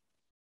had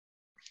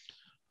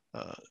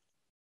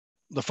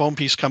the foam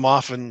piece come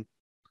off. And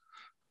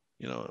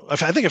I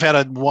think I've had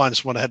it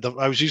once when I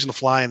was using the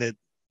fly, and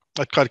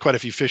I caught quite a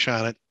few fish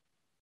on it.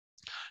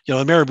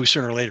 The Marabou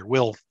sooner or later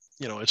will,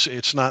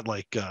 it's not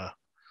like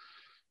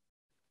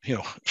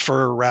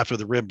fur wrapped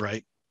with a rib,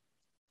 right?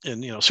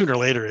 And sooner or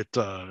later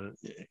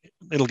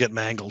it'll get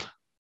mangled.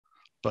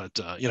 But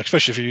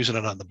especially if you're using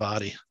it on the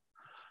body.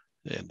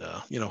 And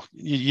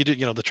you do,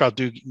 the trout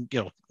do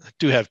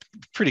have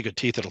pretty good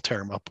teeth that'll tear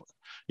them up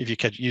if you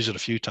use it a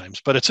few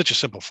times. But it's such a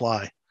simple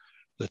fly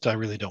that I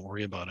really don't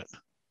worry about it.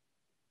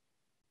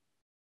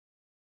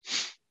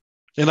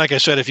 And like I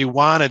said, if you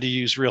wanted to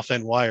use real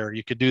thin wire,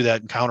 you could do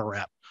that and counter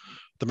wrap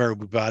the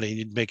Marabou body, and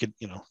you'd make it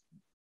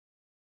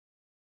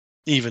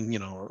even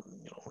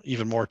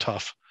more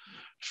tough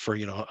for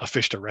a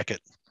fish to wreck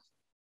it,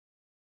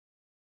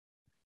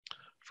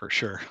 for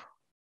sure.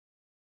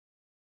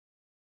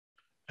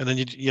 And then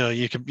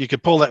you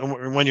could pull that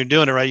when you're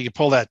doing it right. You can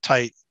pull that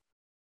tight,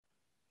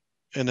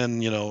 and then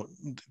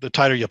the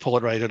tighter you pull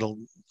it, right,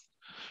 the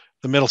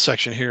middle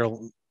section here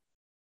will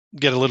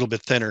get a little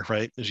bit thinner,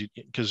 right?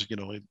 Because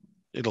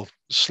it'll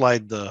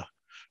slide the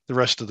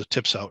rest of the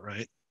tips out,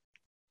 right?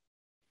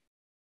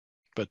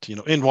 But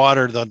in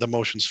water, the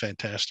motion's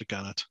fantastic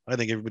on it. I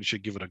think everybody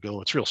should give it a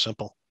go. It's real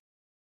simple.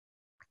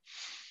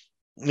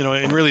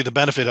 And really the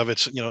benefit of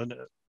it's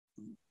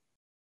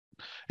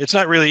it's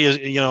not really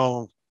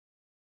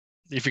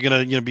if you're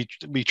gonna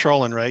be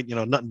trolling, right?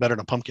 Nothing better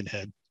than a pumpkin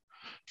head,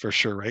 for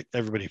sure, right?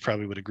 Everybody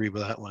probably would agree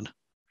with that one,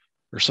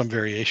 or some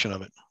variation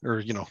of it,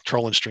 or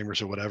trolling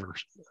streamers or whatever.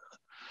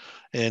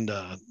 And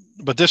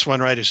but this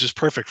one, right, is just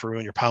perfect for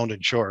when you're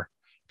pounding shore,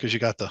 because you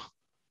got the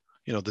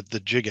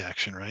the jig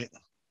action, right?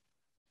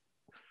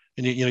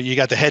 And you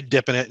got the head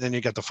dipping it, and then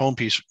you got the foam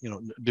piece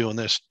doing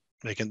this,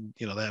 making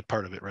that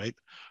part of it, right?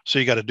 So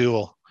you got a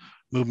dual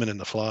movement in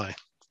the fly.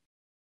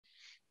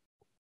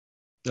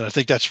 And I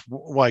think that's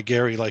why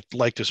Gary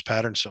liked this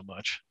pattern so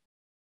much.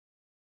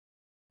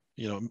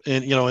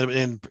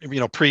 In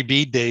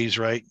pre-bead days,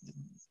 right?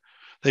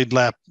 He'd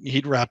wrap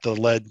the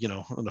lead,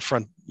 on the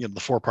front, the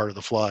forepart of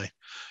the fly.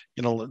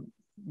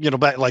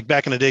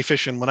 Back in the day,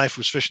 fishing, when I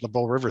was fishing the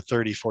Bull River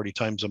 30, 40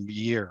 times a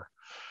year,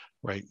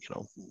 right?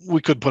 We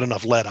could put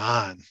enough lead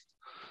on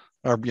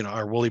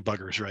our woolly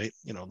buggers, right?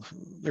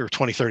 There were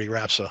 20, 30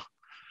 wraps of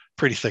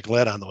pretty thick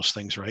lead on those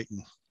things, right?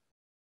 And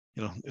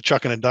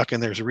chucking and ducking,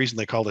 there's a reason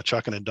they called it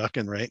chucking and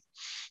ducking, right?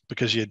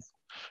 Because you'd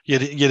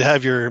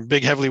have your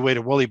big heavily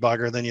weighted woolly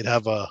bugger, and then you'd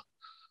have a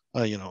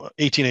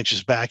 18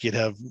 inches back, you'd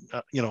have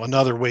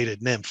another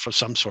weighted nymph of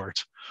some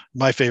sort.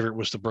 My favorite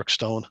was the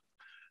Brookstone.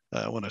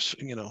 When I was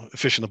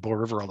fishing the Bull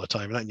River all the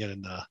time, and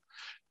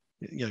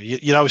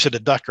you'd always hit a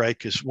duck, right?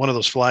 Because one of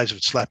those flies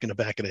would slap you in the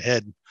back of the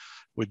head,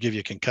 would give you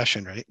a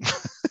concussion, right?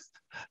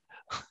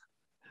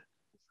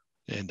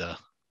 And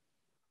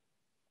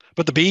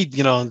but the bead,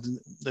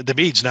 the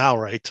beads now,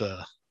 right?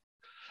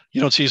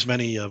 You don't see as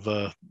many of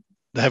the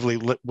heavily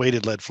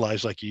weighted lead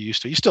flies like you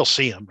used to. You still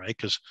see them, right?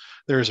 Because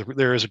there is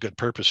a good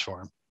purpose for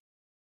them.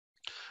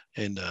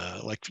 And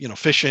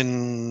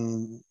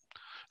fishing,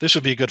 this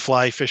would be a good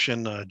fly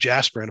fishing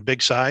jasper in a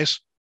big size.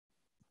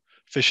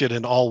 Fish it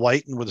in all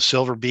white and with a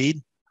silver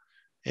bead,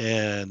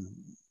 and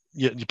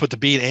you put the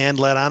bead and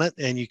lead on it,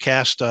 and you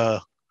cast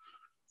at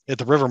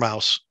the river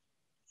mouse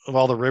of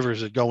all the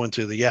rivers that go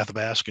into the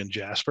Athabasca and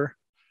Jasper.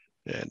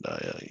 And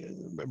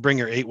bring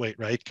your 8-weight,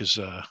 right? Because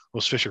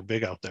those fish are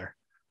big out there.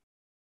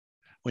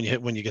 When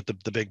you get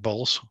the big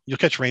bulls, you'll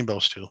catch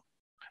rainbows too,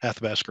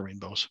 Athabasca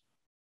rainbows,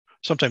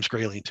 sometimes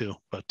grayling too,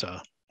 but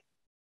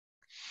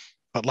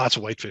lots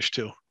of whitefish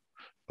too.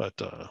 But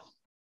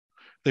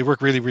they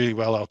work really, really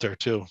well out there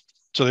too.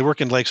 So they work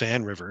in lakes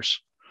and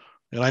rivers.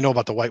 And I know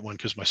about the white one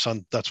because my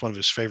son, that's one of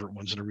his favorite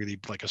ones, and they're really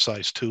like a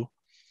size 2.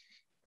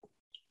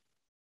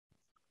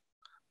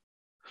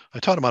 I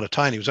taught him how to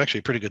tie, and he was actually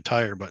a pretty good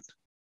tire, but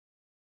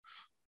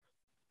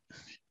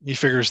he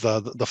figures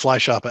the fly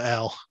shop at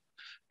Al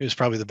is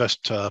probably the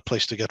best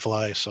place to get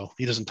flies. So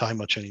he doesn't tie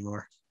much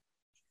anymore.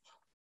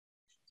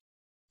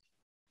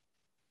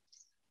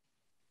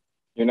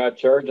 You're not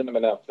charging them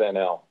enough then,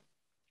 Al.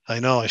 I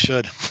know I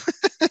should.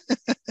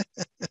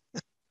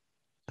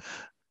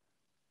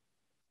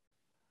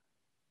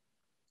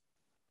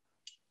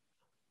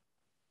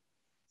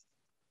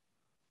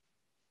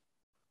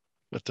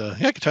 But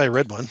yeah, I could tie a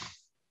red one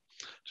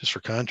just for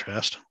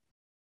contrast.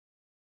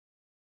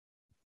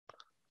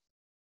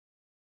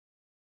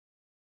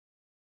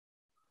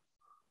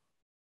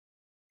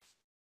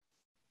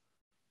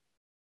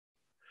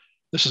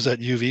 This is that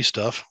UV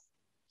stuff.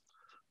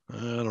 I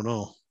don't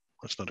know.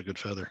 That's not a good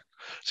feather.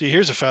 See,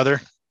 here's a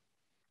feather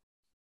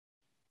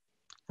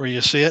where you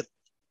see it,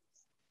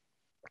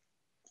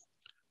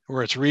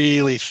 where it's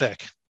really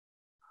thick.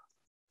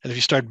 And if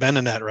you start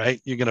bending that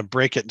right, you're going to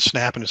break it and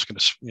snap, and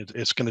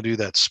it's going to do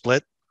that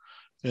split,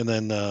 and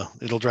then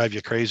it'll drive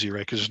you crazy,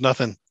 right? Because there's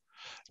nothing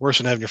worse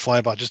than having your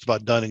fly bot just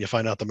about done, and you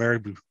find out the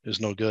marabou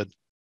is no good.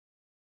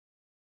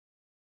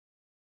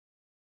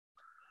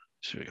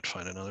 See if we can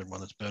find another one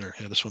that's better.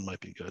 Yeah, this one might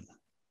be good.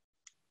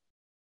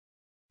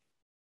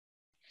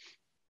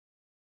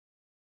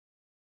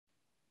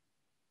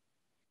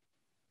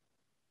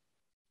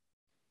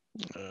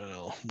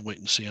 I'll wait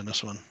and see on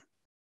this one.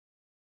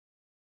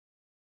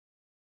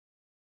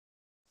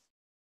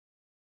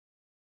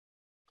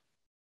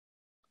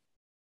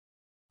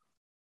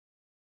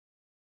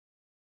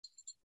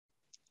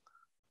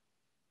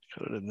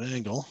 Cut it at an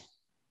angle.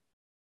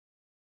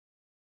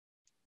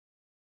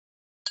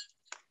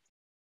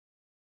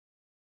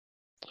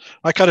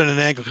 I cut it at an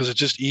angle because it's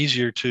just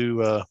easier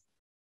to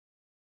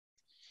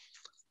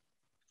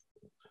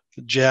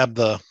jab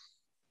the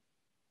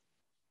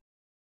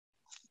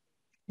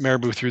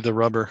marabou through the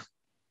rubber.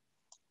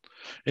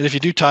 And if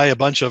you do tie a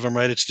bunch of them,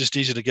 right, it's just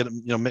easy to get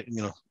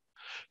them,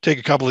 take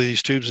a couple of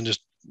these tubes and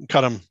just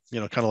cut them,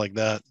 kind of like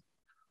that.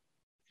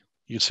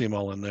 You can see them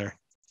all in there.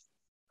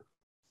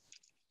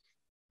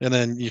 And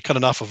then you cut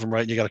enough of them,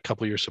 right, and you got a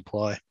couple of your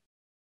supply.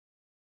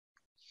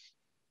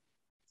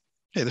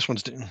 Hey,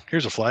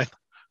 here's a fly.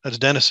 That's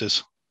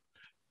Dennis's.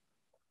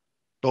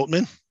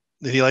 Boatman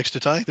that he likes to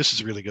tie. This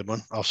is a really good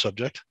one, off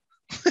subject.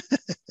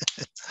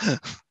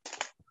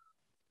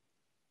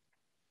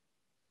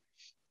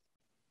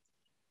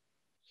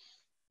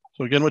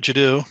 So again, what you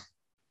do,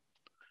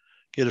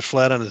 get it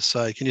flat on the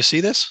side. Can you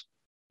see this?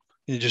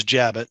 And you just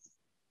jab it.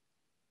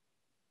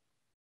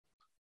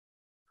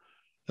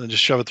 And then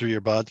just shove it through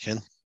your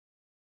bodkin.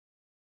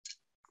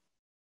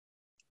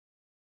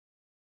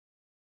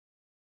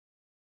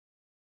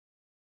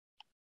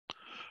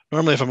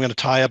 Normally, if I'm going to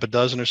tie up a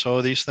dozen or so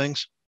of these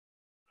things,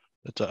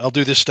 I'll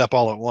do this step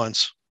all at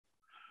once.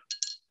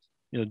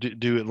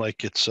 Do it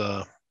like it's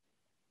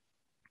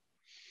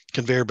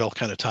conveyor belt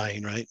kind of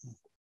tying, right?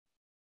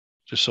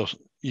 Just so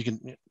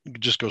it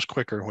just goes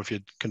quicker if you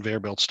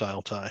conveyor belt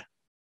style tie.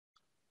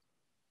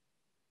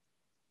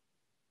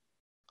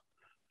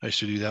 I used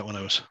to do that when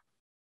I was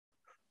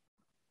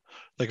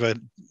like, if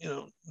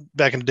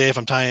back in the day, if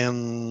I'm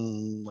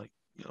tying like,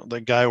 the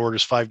guy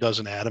orders 5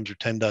 dozen Adams or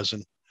 10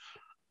 dozen,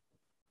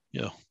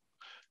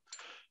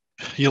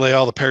 you lay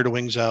all the pair of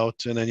wings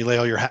out, and then you lay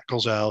all your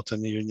hackles out,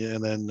 and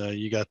then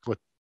you got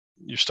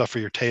your stuff for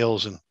your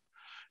tails, and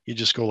you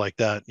just go like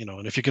that,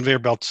 And if you conveyor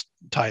belt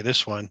tie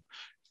this one,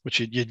 which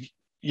you'd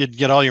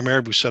get all your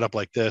marabou set up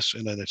like this,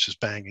 and then it's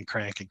just bang and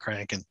crank and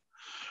crank. And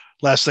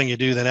last thing you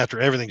do then after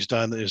everything's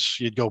done is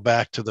you'd go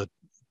back to the,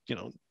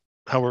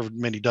 however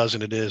many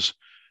dozen it is,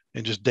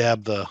 and just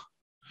dab the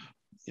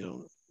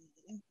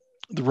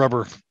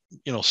rubber,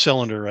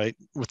 cylinder, right,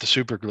 with the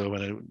super glue,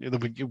 and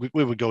it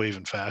would go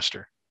even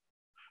faster.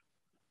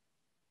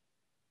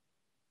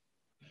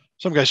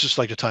 Some guys just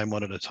like to tie them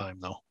one at a time,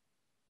 though.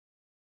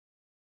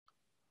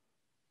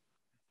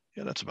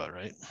 Yeah, that's about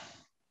right.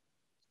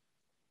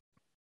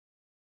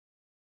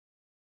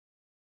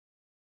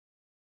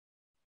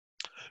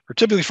 Or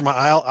typically for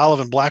my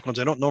olive and black ones,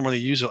 I don't normally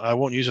use it. I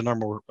won't use a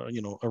normal,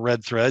 a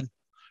red thread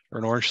or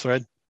an orange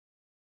thread.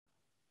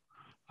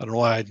 I don't know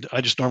why.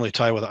 I just normally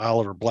tie with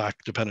olive or black,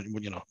 depending,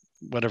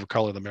 whatever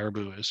color the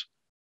marabou is.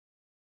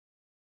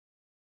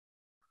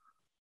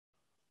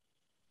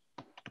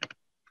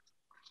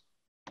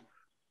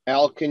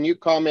 Al, can you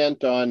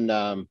comment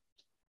on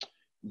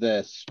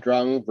the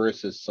strung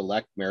versus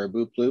select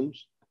marabou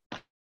plumes?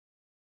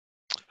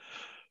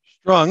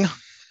 Strung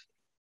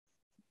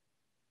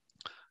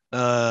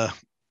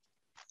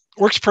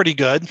works pretty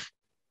good.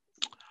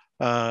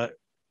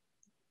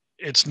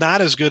 It's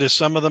not as good as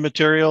some of the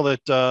material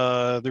that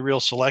the real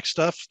select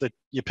stuff that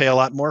you pay a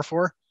lot more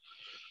for.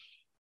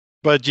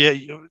 But yeah,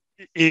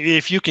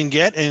 if you can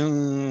get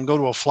and go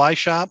to a fly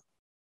shop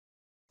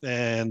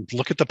and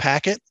look at the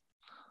packet,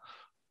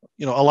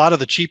 a lot of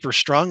the cheaper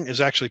strung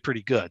is actually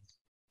pretty good.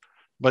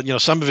 But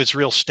some of it's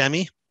real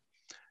stemmy,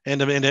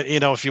 and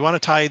if you want to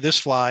tie this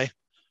fly,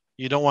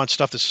 you don't want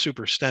stuff that's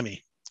super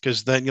stemmy,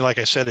 because then, like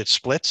I said, it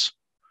splits,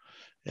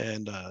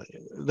 and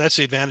that's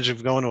the advantage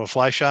of going to a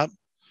fly shop.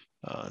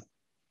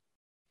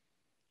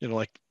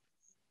 Like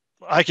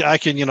I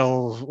can,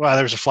 well,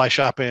 there's a fly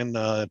shop in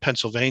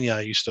Pennsylvania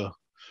I used to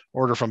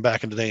order from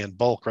back in the day in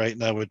bulk, right?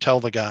 And I would tell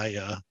the guy,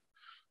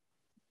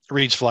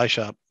 Reed's Fly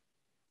Shop,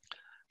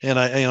 and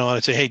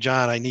I'd say, hey,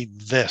 John, I need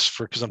this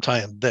because I'm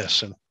tying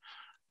this, and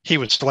he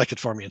would select it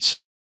for me and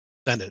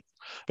send it.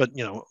 But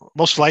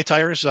most fly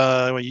tires,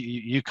 when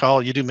you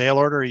do mail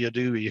order, or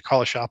you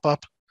call a shop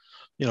up,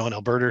 in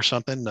Alberta or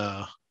something,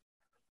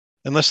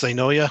 unless they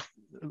know you,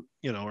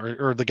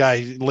 or the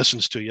guy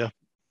listens to you,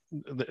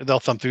 they'll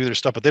thumb through their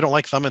stuff, but they don't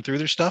like thumbing through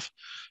their stuff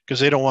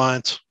because they don't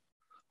want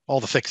all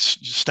the thick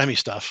stemmy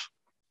stuff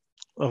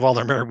of all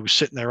their marabou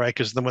sitting there, right?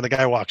 Because then when the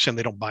guy walks in,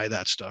 they don't buy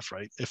that stuff,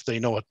 right? If they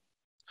know it,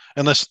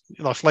 unless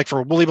like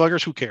for woolly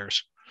buggers, who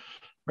cares,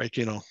 right?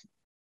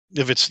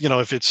 If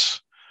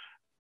it's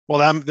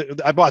well,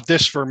 I bought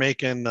this for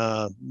making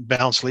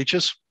balanced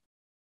leeches,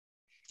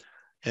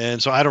 and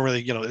so I don't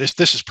really,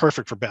 this is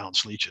perfect for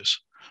balanced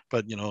leeches,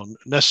 but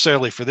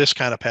necessarily for this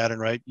kind of pattern,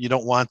 right? You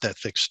don't want that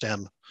thick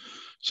stem.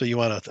 So you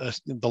want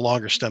the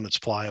longer stem that's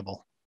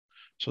pliable.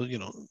 So,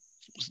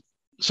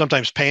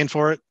 sometimes paying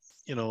for it,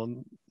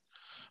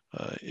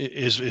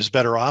 is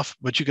better off,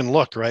 but you can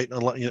look, right,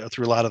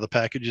 through a lot of the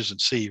packages and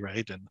see,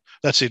 right? And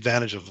that's the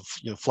advantage of,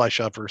 fly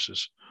shop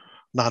versus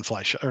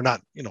non-fly shop, or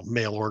not,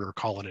 mail order,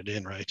 calling it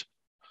in, right?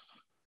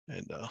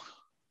 And,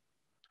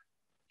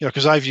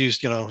 because I've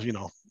used,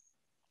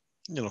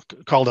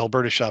 called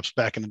Alberta shops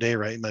back in the day,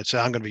 right? And I'd say,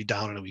 I'm going to be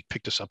down in a week,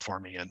 pick this up for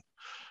me. And,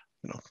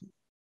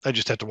 I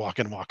just had to walk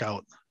in and walk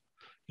out,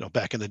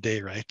 back in the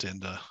day, right?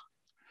 And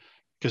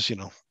because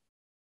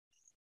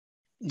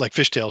like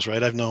Fishtails,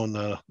 right? I've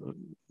known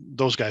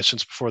those guys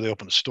since before they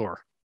opened a store,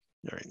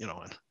 right? And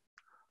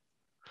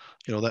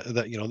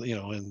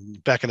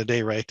back in the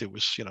day, right? It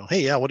was, hey,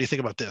 yeah, what do you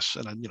think about this?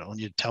 And and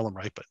you'd tell them,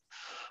 right? But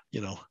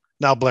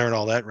now Blair and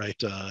all that, right?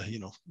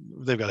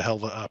 They've got a hell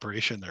of an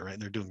operation there, right?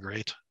 And they're doing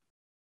great.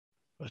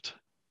 But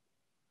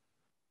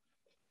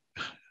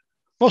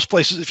most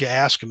places, if you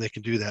ask them, they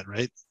can do that,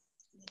 right?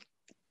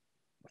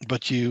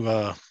 But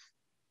I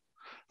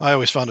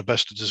always found it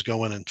best to just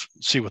go in and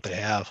see what they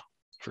have,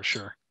 for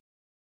sure.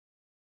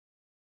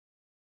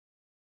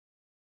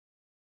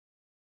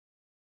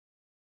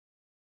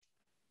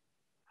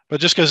 But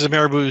just because the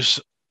marabou's,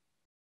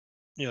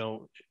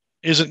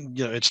 isn't,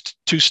 it's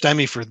too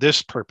stemmy for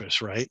this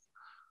purpose, right?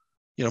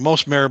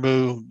 Most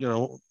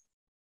marabou,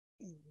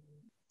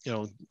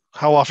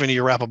 how often do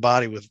you wrap a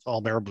body with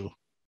all marabou?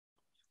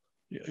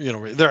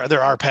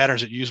 There are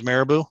patterns that use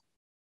marabou,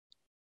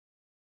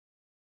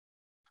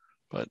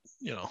 but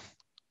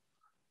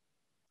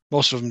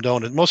most of them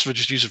don't, and most of it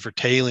just use it for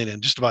tailing,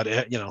 and just about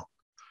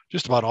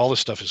all this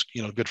stuff is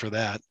good for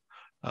that.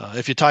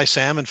 If you tie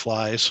salmon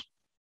flies,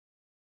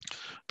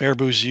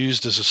 marabou's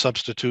used as a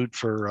substitute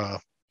for.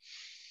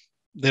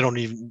 They don't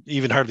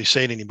even hardly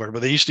say it anymore,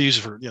 but they used to use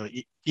it for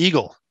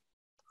eagle.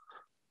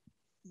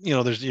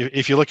 There's,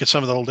 if you look at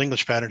some of the old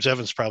English patterns,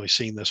 Evan's probably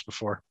seen this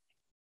before,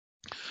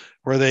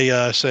 where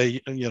they say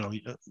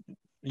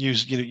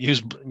use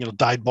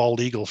dyed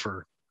bald eagle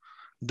for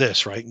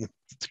this, right?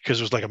 Because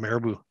it was like a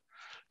marabou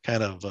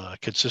kind of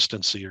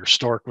consistency. Or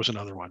stork was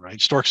another one,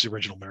 right? Stork's the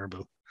original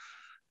marabou,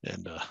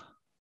 and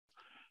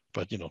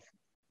but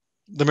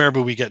the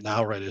marabou we get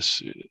now, right,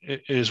 is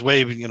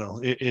way,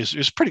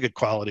 is pretty good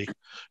quality.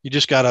 You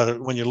just gotta,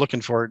 when you're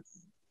looking for it,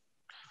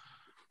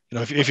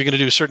 if you're going to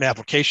do a certain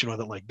application with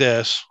it like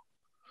this,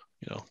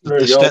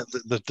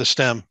 the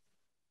stem,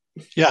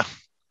 yeah.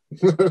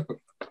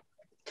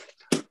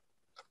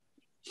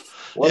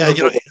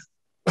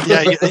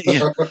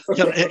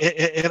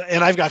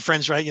 And I've got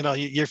friends, right?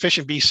 You're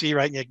fishing BC,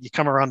 right? And you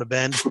come around the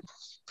bend,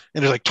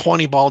 and there's like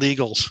 20 bald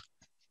eagles,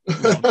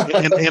 and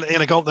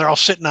they're all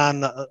sitting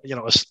on,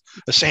 a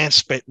sand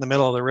spit in the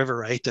middle of the river,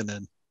 right? And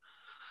then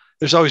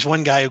there's always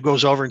one guy who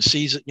goes over and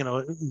sees it,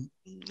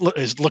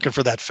 is looking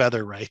for that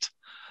feather, right?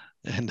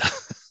 And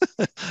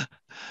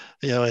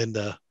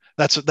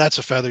that's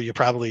a feather you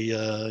probably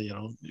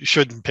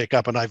shouldn't pick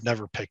up, and I've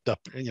never picked up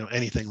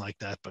anything like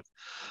that. But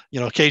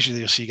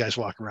occasionally you'll see guys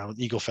walking around with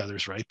eagle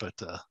feathers, right? But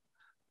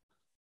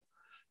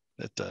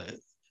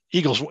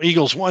eagles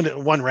one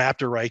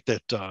raptor, right?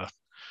 That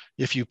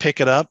if you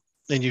pick it up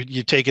and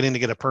you take it in to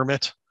get a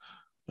permit,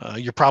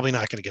 you're probably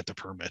not going to get the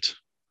permit,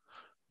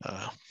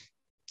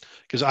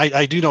 because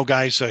I do know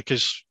guys,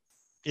 because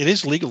it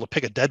is legal to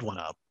pick a dead one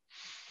up,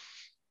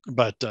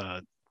 but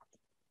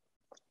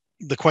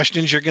the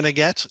questions you're going to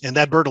get, and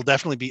that bird will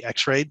definitely be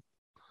x-rayed,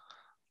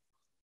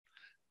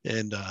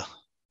 and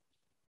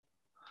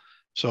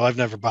so I've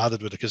never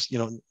bothered with it, because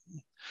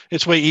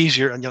it's way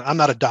easier. And I'm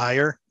not a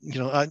dyer.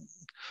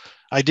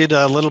 I did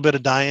a little bit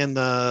of dyeing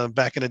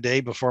back in the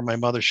day before my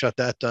mother shut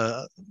that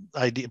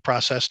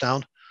process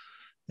down,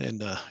 and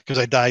because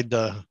I dyed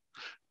the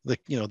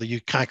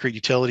concrete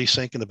utility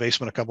sink in the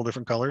basement a couple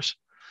different colors,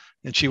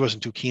 and she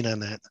wasn't too keen on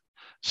that.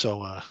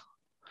 So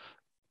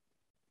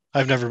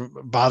I've never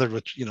bothered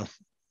with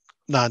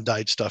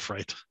non-dyed stuff,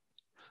 right?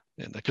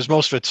 And because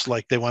most of it's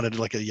like they wanted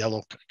like a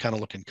yellow kind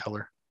of looking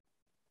color,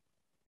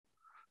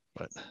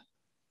 but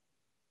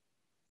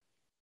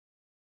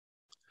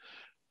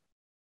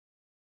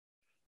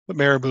But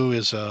Marabou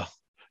is,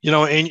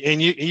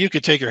 and you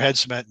could take your head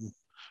cement and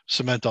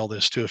cement all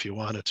this too if you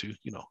wanted to,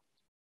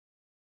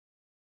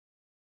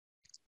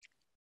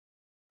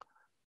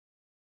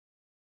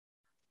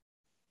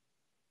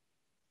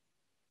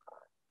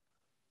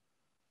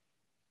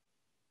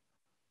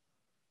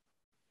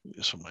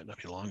 This one might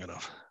not be long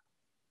enough.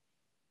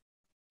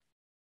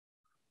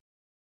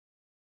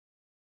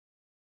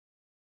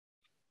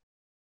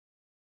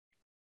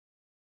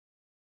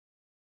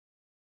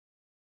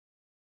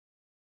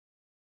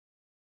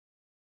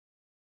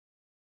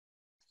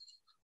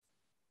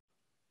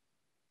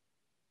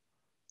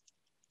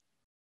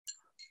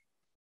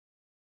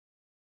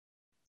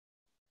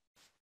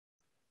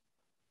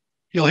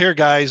 You'll hear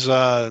guys,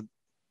 they'll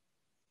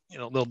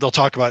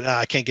talk about,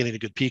 I can't get any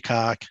good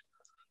peacock.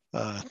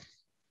 And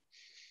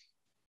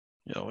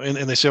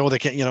they say, they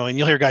can't, and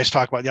you'll hear guys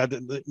talk about,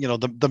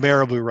 the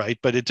Marabou, right?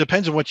 But it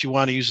depends on what you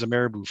want to use the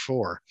Marabou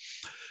for.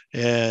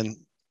 And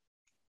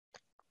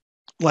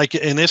like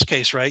in this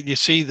case, right, you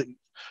see that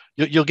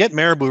you'll get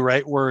Marabou,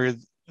 right, where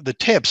the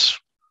tips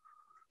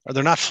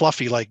they're not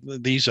fluffy like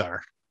these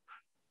are.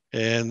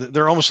 And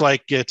they're almost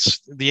like it's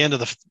the end of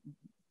the,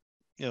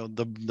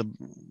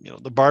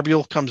 the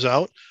barbule comes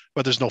out,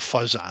 but there's no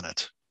fuzz on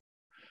it,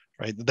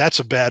 right? That's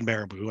a bad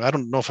Marabou. I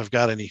don't know if I've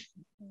got any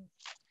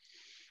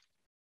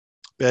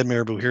bad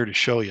Marabou here to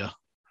show you,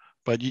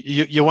 but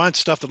you want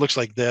stuff that looks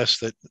like this,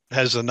 that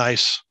has a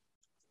nice,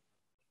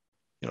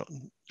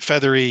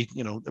 feathery,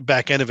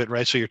 back end of it,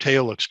 right? So your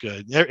tail looks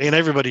good. And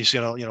everybody's,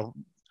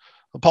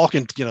 Paul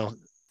can,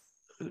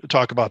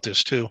 talk about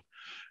this too,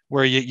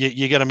 where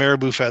you get a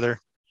Marabou feather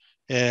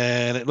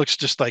and it looks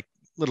just like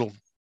little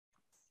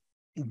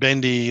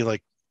bendy,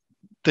 like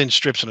thin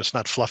strips, and it's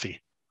not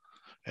fluffy.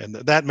 And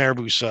that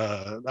Marabou's,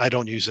 I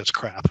don't use, that's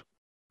crap.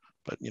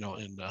 But,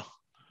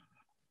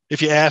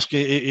 if you ask,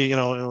 you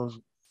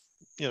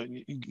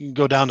can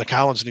go down to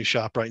Colin's new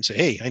shop, right, and say,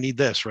 hey, I need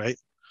this, right?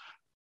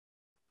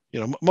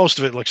 Most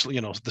of it looks,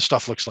 the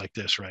stuff looks like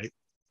this, right?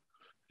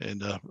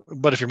 And,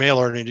 but if you're mail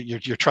ordering,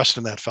 you're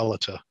trusting that fella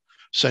to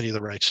send you the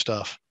right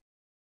stuff.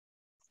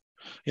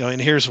 And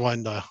here's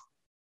one,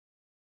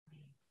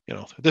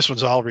 this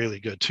one's all really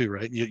good too,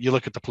 right? You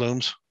look at the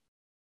plumes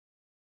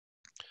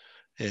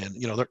and,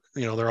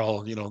 they're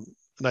all,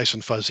 nice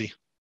and fuzzy.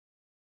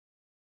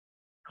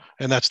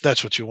 And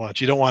that's what you want.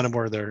 You don't want them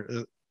where they're,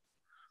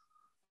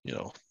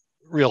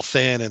 real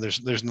thin and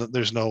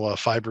there's no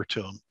fiber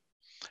to them.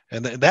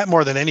 And that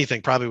more than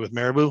anything, probably with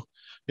Marabou,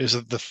 is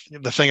the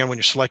thing when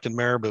you're selecting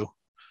Marabou,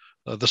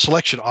 the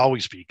select should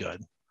always be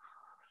good.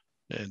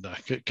 And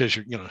because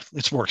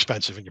it's more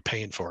expensive and you're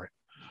paying for it.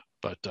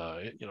 But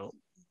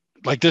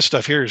like this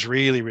stuff here is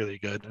really, really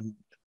good. And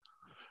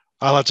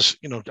I'll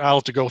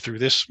have to go through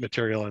this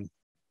material and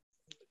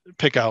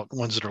pick out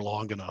ones that are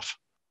long enough,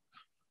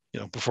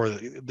 before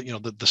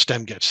the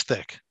stem gets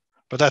thick.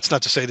 But that's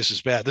not to say this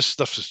is bad. This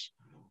stuff is,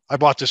 I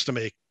bought this to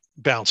make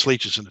balanced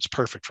leeches and it's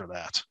perfect for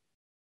that.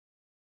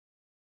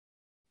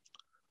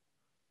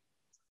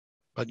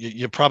 But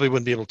you probably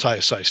wouldn't be able to tie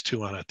a size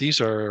 2 on it.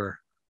 These are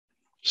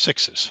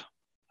 6s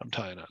I'm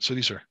tying on. So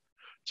it's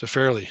a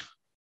fairly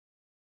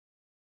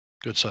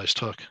good sized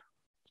hook.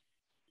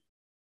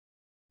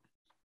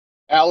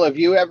 Al, have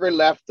you ever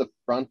left the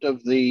front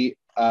of the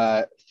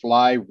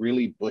fly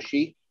really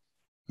bushy?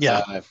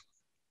 Yeah.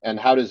 And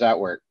how does that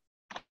work?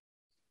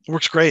 It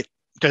works great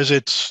because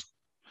it's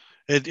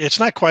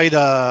not quite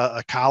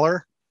a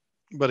collar,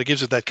 but it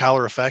gives it that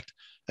collar effect.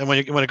 And when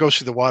it goes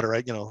through the water,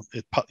 right,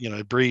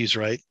 it breathes,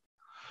 right?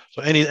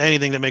 So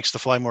anything that makes the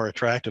fly more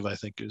attractive, I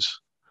think,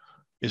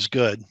 is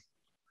good.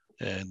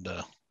 And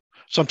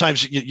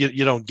sometimes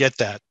you don't get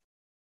that,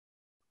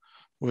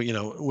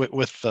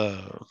 with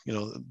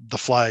the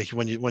fly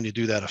when you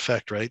do that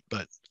effect, right?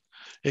 But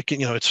it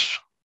can,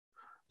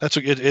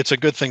 it's a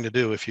good thing to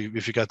do if you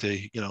got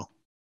the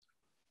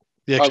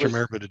extra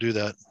Marabou to do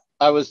that.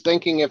 I was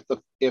thinking if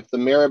the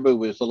Marabou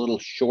was a little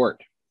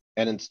short,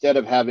 and instead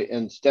of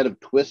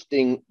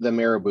twisting the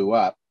Marabou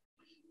up,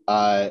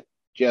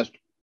 just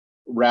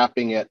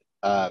wrapping it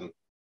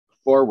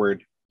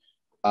forward,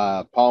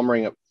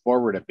 palmering it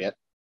forward a bit,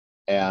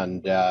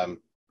 and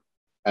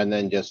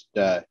then just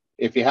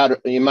if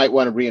you might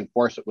want to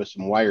reinforce it with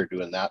some wire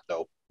doing that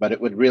though, but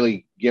it would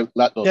really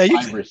let those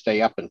fibers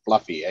stay up and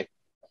fluffy, eh?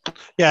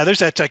 Yeah, there's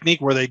that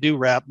technique where they do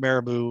wrap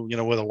Marabou,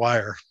 with a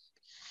wire,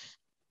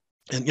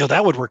 and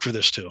that would work for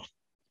this too.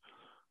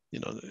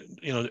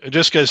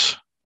 Just because,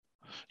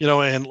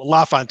 and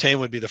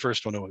LaFontaine would be the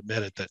first one to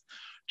admit it, that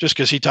just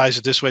because he ties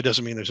it this way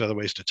doesn't mean there's other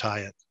ways to tie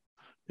it.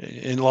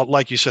 And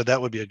like you said,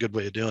 that would be a good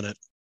way of doing it.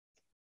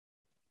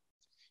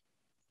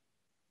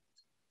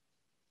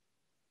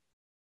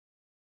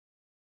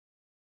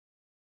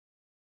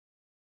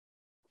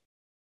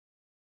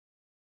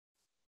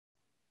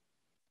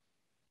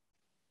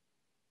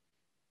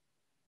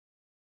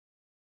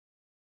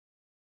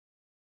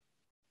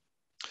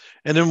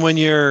 And then when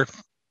you're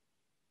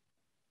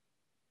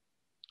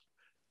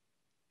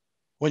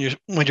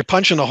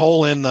punching a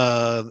hole in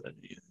the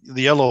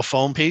yellow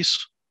foam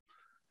piece,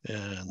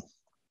 and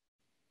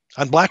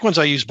On black ones,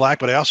 I use black,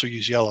 but I also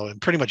use yellow, and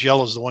pretty much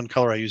yellow is the one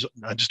color I use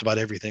on just about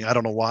everything. I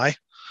don't know why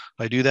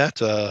I do that.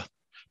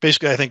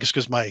 Basically, I think it's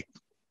because my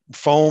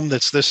foam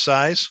that's this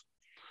size,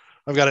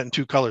 I've got it in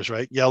two colors,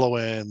 right? Yellow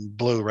and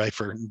blue, right?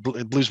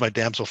 Blue's my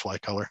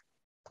damselfly color.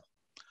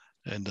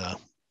 And,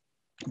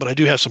 but I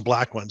do have some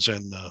black ones,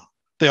 and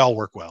they all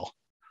work well,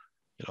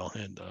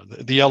 and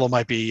the yellow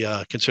might be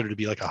considered to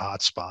be like a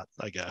hot spot,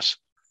 I guess.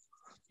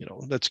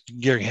 That's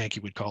Gary Hankey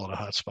would call it a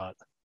hot spot.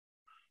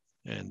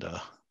 And,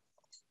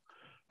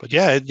 but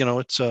yeah,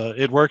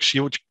 it works.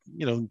 You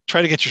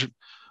try to get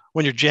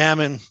when you're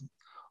jamming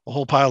a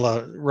whole pile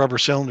of rubber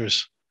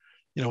cylinders,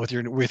 with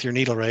your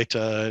needle, right?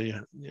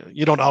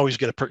 You don't always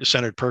get it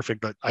centered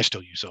perfect, but I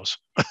still use those.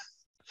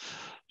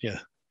 Yeah,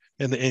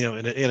 and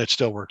it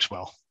still works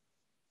well.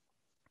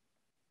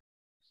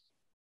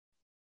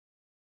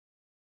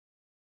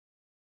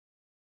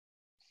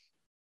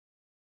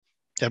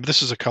 Yeah, but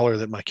this is a color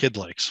that my kid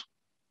likes.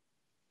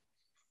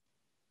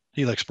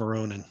 He likes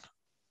maroon and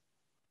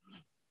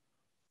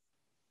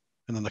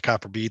then the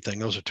copper bead thing.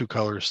 Those are two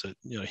colors that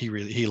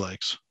he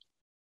likes.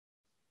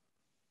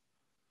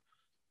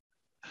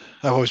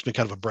 I've always been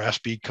kind of a brass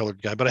bead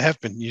colored guy, but I have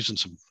been using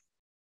some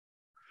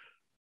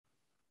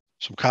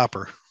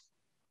copper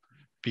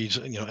beads,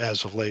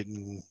 as of late,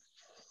 and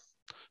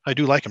I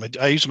do like them.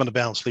 I use them on the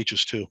balanced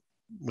leeches too,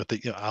 with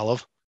the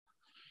olive,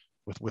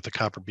 with the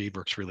copper bead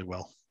works really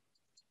well.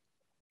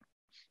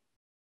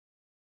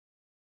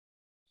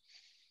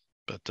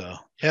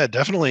 But yeah,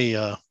 definitely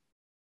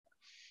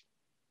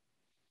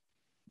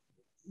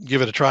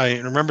give it a try.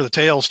 And remember, the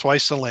tail's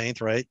twice the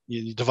length, right?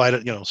 You divide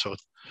it, so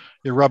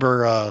your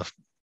rubber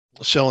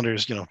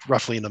cylinders,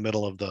 roughly in the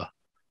middle of the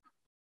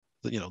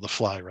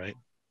fly, right?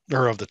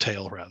 Or of the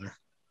tail, rather.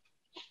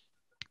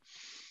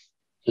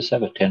 Does this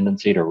have a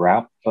tendency to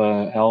wrap,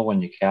 Al,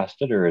 when you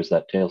cast it, or is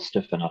that tail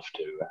stiff enough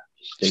to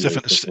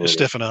stay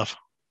stiff enough?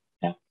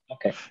 Yeah.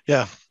 Okay.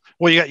 Yeah.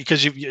 Well, yeah,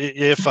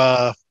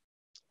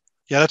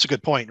 that's a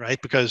good point,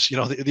 right? Because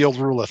the old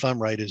rule of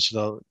thumb, right, is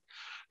the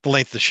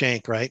length of the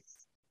shank, right?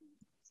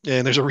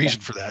 And there's a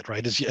reason for that,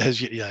 right? As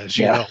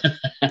you know.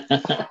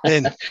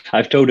 And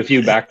I've towed a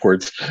few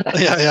backwards.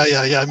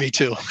 Yeah, me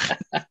too.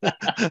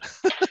 I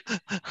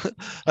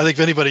think if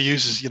anybody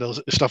uses,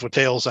 stuff with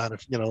tails on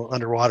it,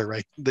 underwater,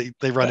 right?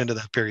 They run into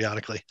that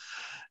periodically.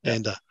 Yeah.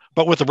 And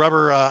but with the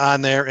rubber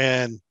on there,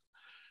 and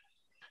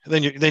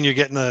then you're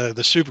getting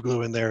the super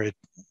glue in there, it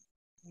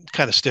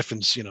kind of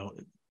stiffens,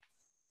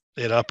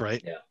 it up,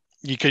 right? Yeah.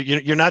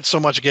 You're not so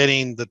much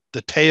getting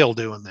the tail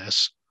doing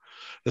this.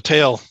 The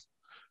tail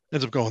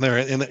ends up going there,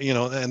 and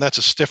and that's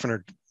a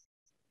stiffener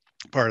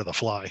part of the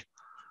fly.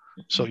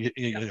 So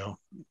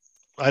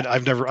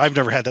I've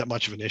never had that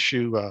much of an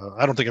issue.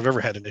 I don't think I've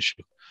ever had an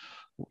issue,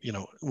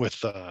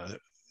 with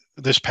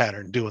this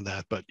pattern doing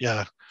that. But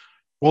yeah,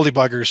 woolly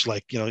buggers,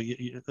 like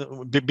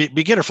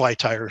beginner fly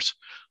tires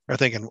are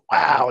thinking,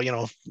 wow,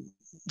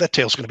 that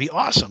tail's going to be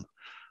awesome.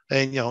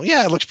 And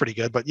yeah, it looks pretty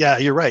good. But yeah,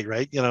 you're right.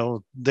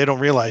 They don't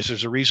realize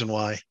there's a reason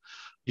why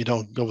you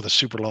don't go with a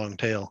super long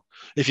tail.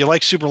 If you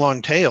like super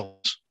long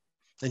tails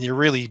and you're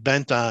really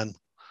bent on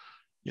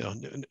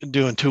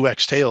doing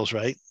 2X tails,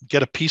 right?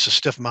 Get a piece of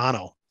stiff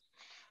mono,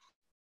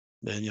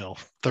 and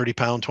 30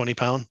 pound, 20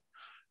 pound,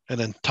 and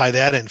then tie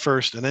that in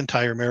first, and then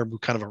tie your marabou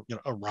kind of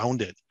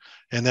around it,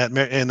 and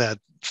that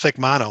thick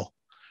mono,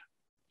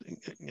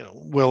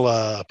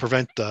 will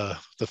prevent the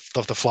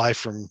fly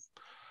from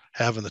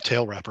having the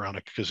tail wrap around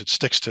it, because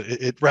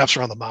it wraps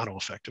around the mono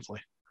effectively.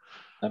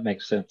 That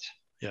makes sense.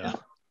 Yeah.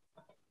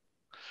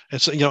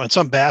 And so and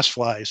some bass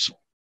flies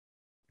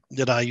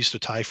that I used to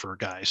tie for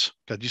guys.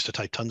 I used to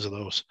tie tons of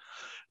those.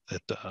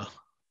 That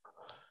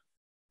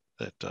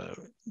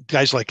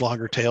guys like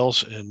longer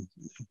tails, and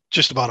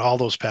just about all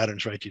those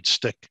patterns, right? You'd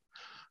stick,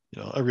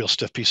 a real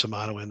stiff piece of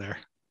mono in there,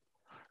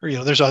 or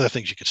there's other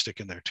things you could stick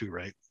in there too,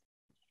 right?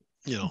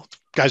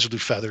 Guys will do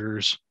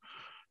feathers,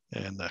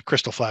 and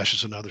crystal flash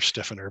is another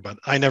stiffener. But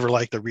I never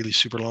liked the really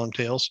super long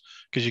tails,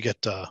 because you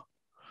get,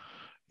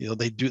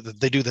 they do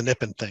the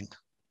nipping thing.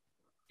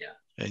 Yeah.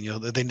 And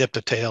they nip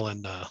the tail,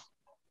 and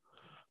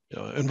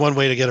and one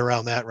way to get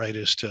around that, right,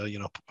 is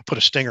to put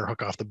a stinger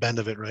hook off the bend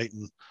of it, right?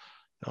 And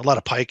a lot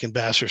of pike and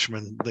bass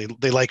fishermen,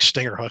 they like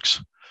stinger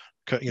hooks,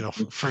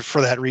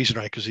 for that reason,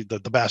 right? Because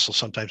the bass will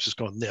sometimes just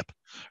go and nip,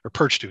 or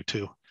perch do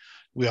too.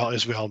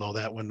 As we all know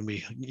that when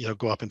we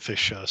go up and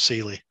fish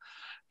Sealy,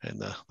 and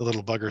the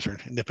little buggers are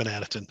nipping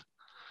at it, and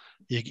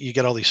you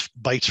get all these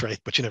bites,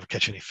 right? But you never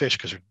catch any fish,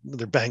 because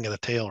they're banging the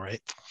tail,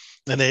 right?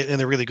 And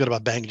they're really good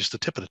about banging just the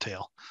tip of the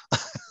tail.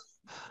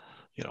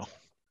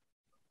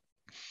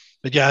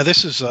 But yeah,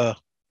 this is the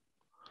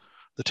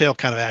tail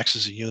kind of acts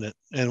as a unit,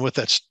 and with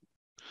that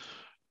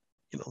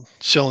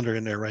cylinder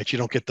in there, right, you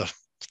don't get the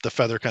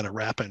feather kind of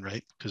wrapping,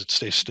 right, because it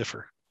stays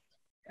stiffer.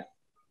 Yeah.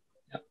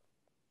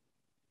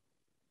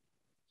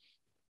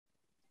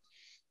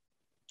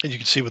 And you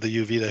can see with the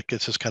UV that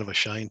gets this kind of a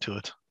shine to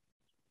it.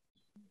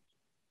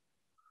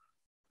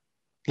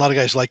 A lot of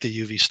guys like the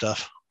UV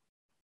stuff,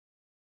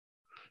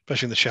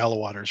 especially in the shallow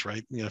waters,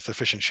 right? If they're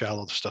fishing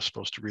shallow, the stuff's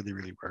supposed to really,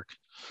 really work.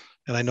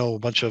 And I know a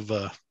bunch of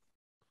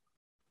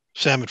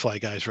salmon fly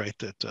guys, right,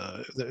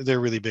 that they're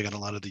really big on a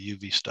lot of the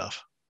UV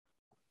stuff.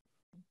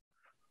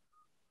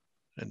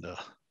 And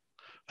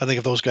I think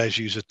if those guys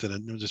use it,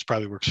 then this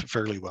probably works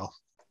fairly well.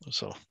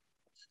 So,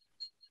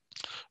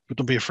 but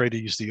don't be afraid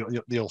to use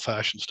the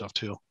old-fashioned stuff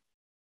too.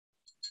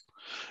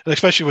 And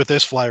especially with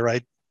this fly,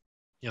 right?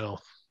 You know,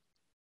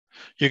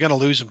 you're going to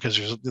lose them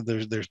because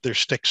there's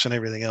sticks and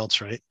everything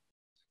else, right?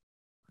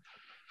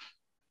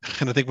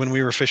 And I think when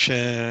we were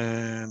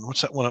fishing,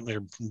 what's that one up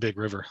near Big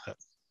River?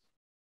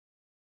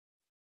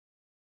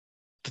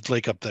 The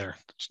lake up there.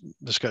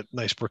 It's got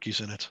nice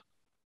brookies in it.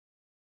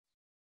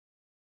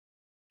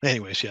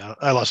 Anyways, yeah,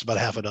 I lost about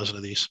half a dozen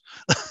of these.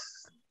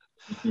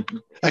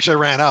 Actually, I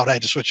ran out. I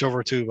had to switch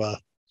over to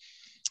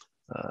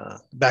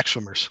back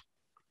swimmers.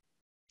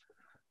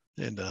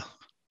 And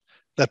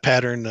that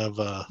pattern of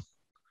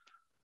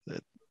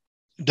that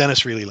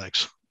Dennis really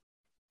likes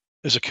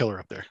is a killer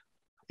up there.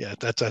 Yeah,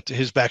 that's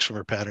his back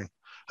swimmer pattern.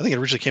 I think it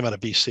originally came out of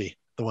BC,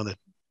 the one that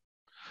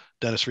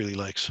Dennis really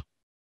likes.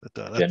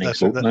 Jennings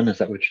Boatman, is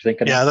that what you're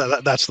thinking? Yeah,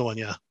 that's the one.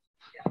 Yeah,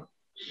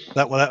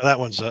 that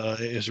one's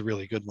is a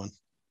really good one.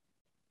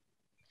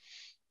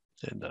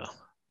 And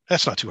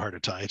that's not too hard to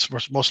tie. It's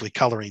mostly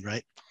coloring,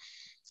 right?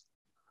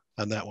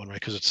 On that one, right?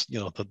 Because it's, you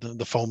know,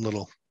 the foam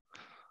little,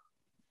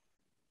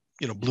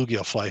 you know,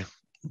 bluegill fly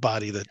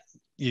body that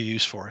you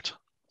use for it.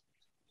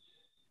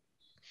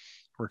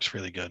 Works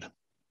really good.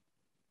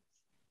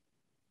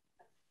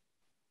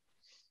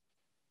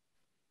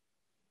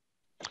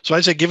 So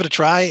I'd say give it a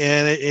try,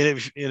 and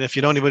if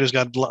you know anybody who's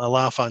got a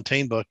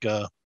LaFontaine book,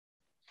 you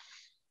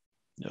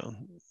know,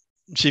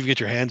 see if you get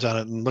your hands on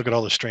it and look at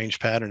all the strange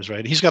patterns.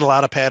 Right, he's got a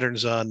lot of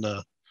patterns on.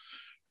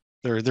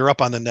 They're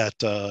up on the net.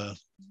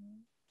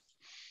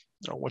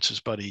 What's his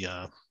buddy?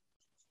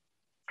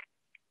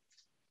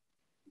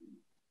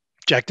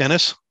 Jack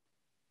Dennis.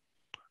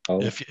 Oh.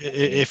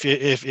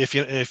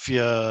 If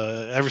you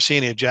ever see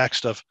any of Jack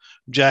stuff,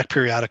 Jack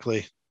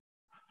periodically,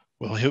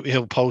 well,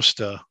 he'll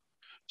post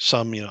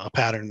some, you know, a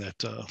pattern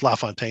that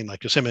LaFontaine,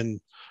 like just him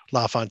and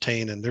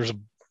LaFontaine, and there's a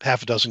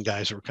half a dozen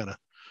guys that were kind of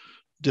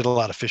did a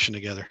lot of fishing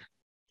together,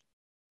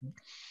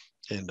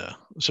 and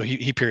so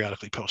he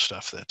periodically posts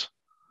stuff that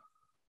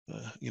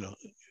you know,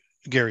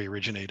 Gary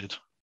originated,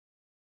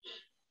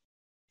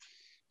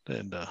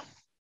 and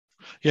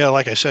yeah,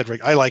 like I said,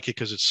 Rick, I like it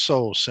because it's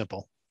so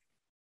simple,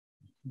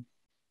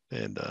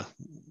 and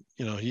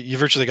you know, you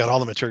virtually got all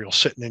the material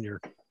sitting in your,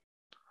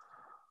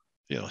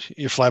 you know,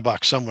 your fly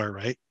box somewhere,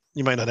 right?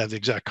 You might not have the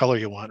exact color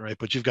you want, right?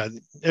 But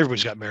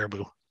everybody's got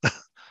Marabou, you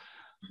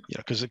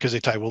know, because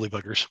they tie woolly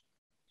buggers,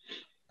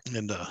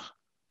 and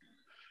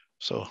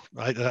so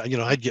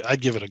I'd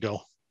give it a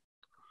go,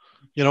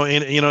 you know,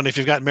 and if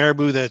you've got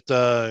Marabou that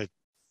the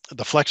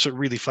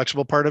really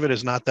flexible part of it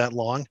is not that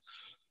long,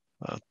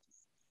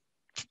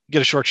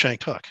 get a short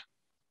shanked hook.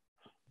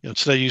 You know,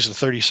 instead of using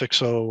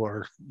 36.0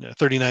 or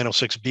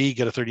 39.06B,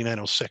 get a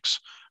 39.06,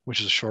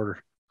 which is a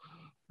shorter,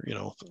 you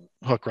know,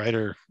 hook, right?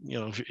 Or, you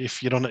know,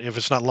 if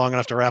it's not long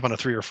enough to wrap on a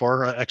 3 or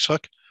 4 X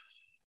hook,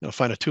 you know,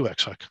 find a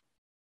 2X hook,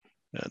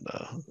 and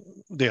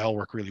they all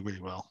work really,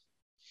 really well.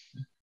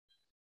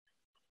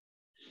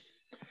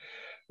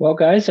 Well,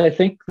 guys, I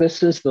think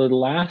this is the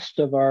last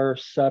of our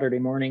Saturday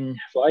morning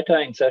fly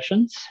tying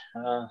sessions.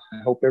 I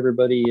hope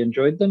everybody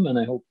enjoyed them, and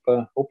I hope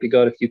you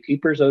got a few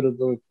keepers out of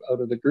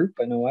the group.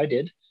 I know I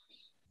did.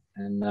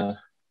 And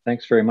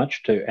thanks very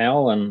much to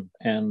Al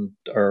and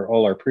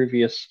all our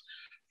previous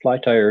fly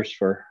tyers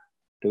for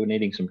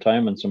donating some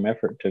time and some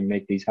effort to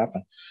make these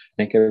happen. I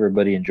think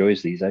everybody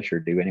enjoys these. I sure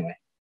do, anyway.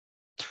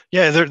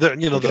 Yeah, they're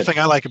you know, the thing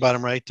I like about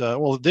them, right?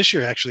 Well, this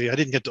year actually, I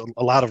didn't get to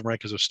a lot of them, right,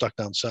 because I was stuck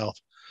down south,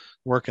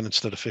 working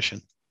instead of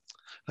fishing.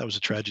 That was a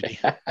tragedy.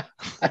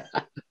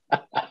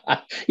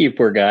 You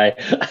poor guy.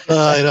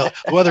 I know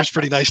the weather's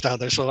pretty nice down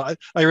there, so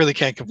I really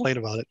can't complain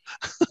about it.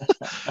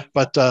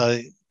 But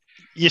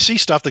you see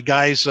stuff that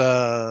guys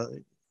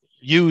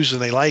use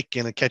and they like,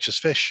 and it catches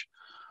fish.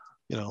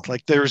 You know,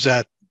 like there's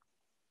that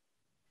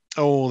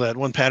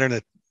one pattern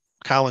that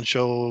Colin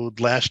showed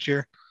last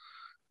year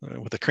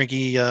with the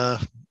crinky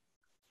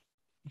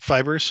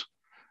fibers.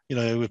 You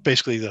know, with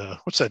basically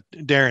what's that,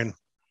 Darren?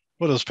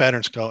 What are those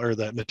patterns called, or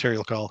that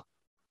material called?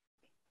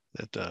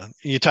 That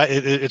you tie.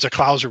 It's a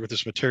clouser with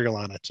this material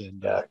on it,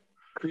 and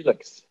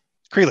Krelix.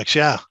 Krelix,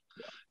 yeah.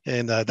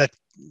 And that,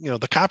 you know,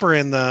 the copper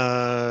and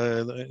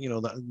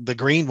the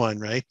green one,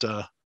 right?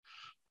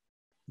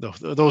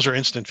 Those are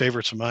instant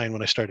favorites of mine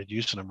when I started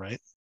using them,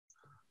 right?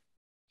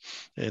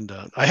 And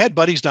I had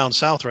buddies down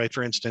south, right?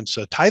 For instance,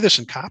 tie this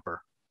in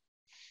copper.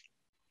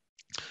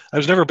 I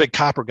was never a big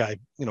copper guy,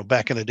 you know,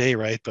 back in the day,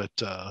 right? But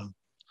a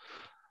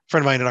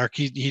friend of mine in Ark,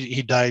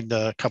 he died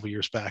a couple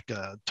years back.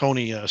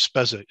 Tony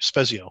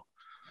Spezio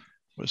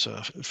was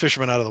a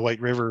fisherman out of the White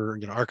River,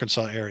 you know,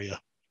 Arkansas area,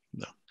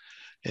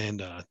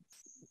 and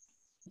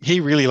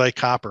he really liked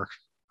copper.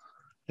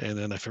 And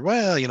then I figured,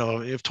 well, you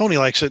know, if Tony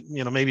likes it,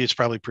 you know, maybe it's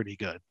probably pretty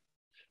good.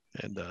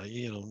 And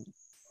you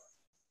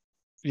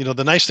know,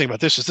 the nice thing about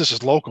this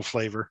is local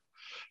flavor.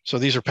 So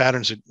these are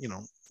patterns that, you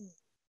know,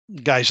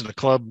 guys in the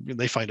club,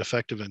 they find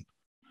effective, and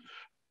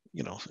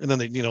and then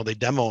they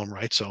demo them,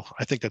 right? So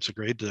I think that's a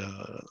great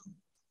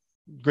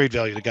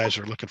value to guys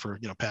who are looking for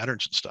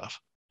patterns and stuff.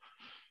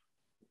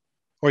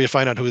 Or you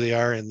find out who they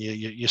are and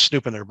you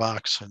snoop in their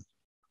box and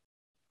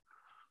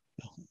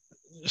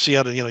see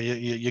how to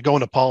you go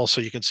into Paul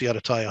so you can see how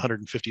to tie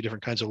 150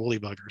 different kinds of woolly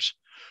buggers,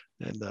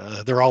 and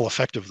they're all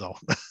effective though.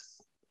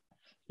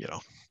 Yeah,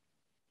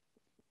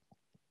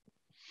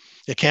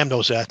 Cam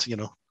knows that.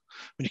 When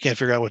you can't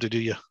figure out what to do,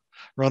 you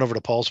run over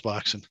to Paul's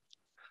box, and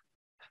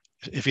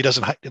if he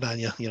doesn't hide it on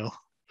you,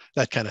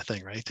 that kind of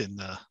thing, right? And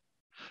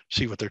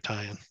see what they're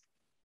tying.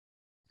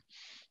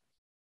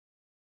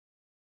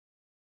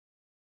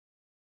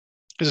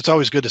 Because it's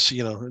always good to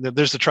see,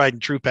 there's the tried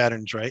and true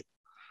patterns, right?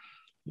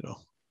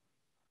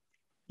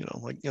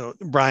 Like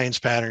Brian's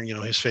pattern,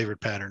 his favorite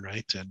pattern,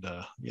 right? And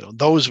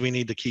those we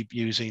need to keep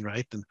using,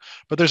 right?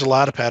 But there's a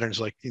lot of patterns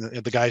like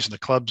the guys in the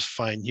clubs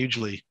find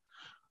hugely,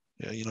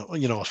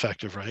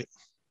 effective, right?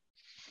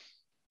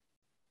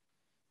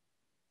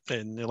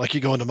 And like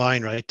you go into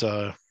mine, right?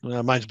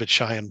 Mine's a bit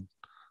shy on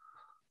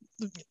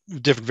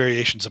different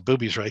variations of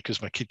boobies, right?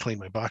 Because my kid cleaned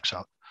my box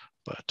out.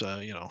 But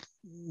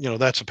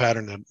that's a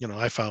pattern that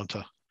I found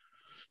to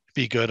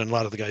be good, and a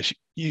lot of the guys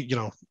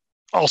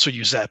also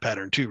use that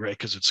pattern too, right?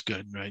 Because it's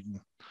good, right?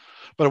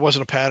 But it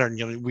wasn't a pattern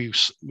we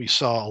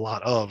saw a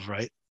lot of,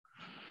 right?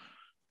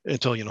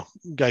 Until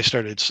guys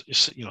started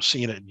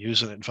seeing it and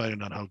using it and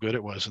finding out how good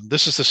it was. And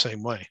this is the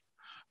same way.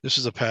 This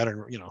is a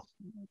pattern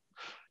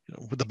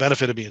with the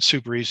benefit of being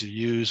super easy to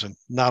use and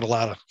not a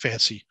lot of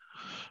fancy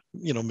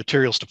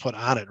materials to put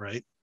on it,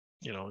 right?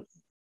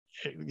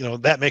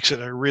 That makes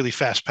it a really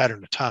fast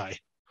pattern to tie.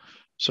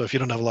 So if you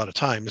don't have a lot of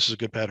time, this is a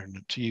good pattern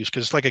to use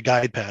because it's like a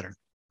guide pattern,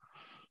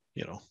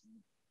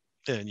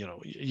 and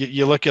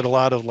you look at a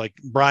lot of like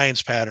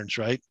Brian's patterns,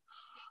 right?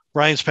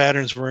 Brian's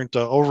patterns weren't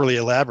overly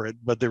elaborate,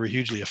 but they were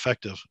hugely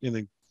effective.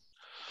 Your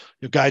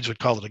guides would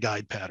call it a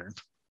guide pattern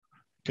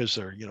because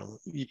they're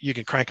you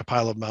can crank a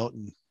pile of them out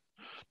and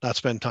not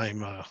spend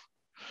time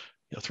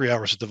 3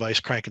 hours at the device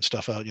cranking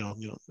stuff out.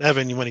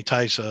 Evan, when he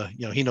ties,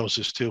 he knows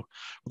this too.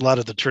 A lot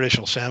of the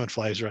traditional salmon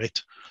flies,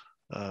 right?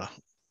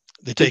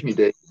 They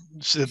take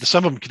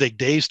some of them take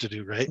days to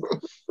do, right?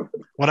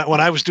 When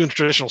I was doing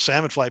traditional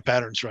salmon fly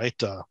patterns, right?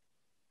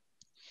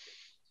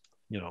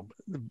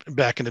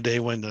 Back in the day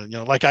when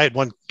like I had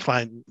one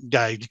client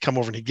guy come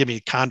over and he'd give me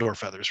condor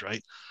feathers,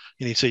 right?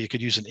 And he'd say you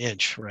could use an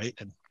inch, right?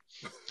 And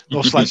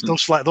those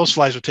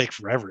flies would take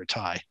forever to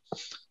tie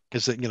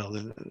because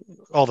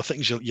all the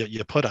things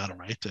you put on them,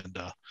 right? And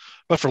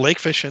but for lake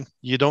fishing,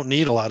 you don't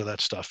need a lot of that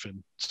stuff,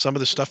 and some of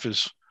the stuff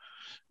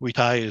we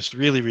tie is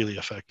really, really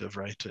effective,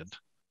 right? And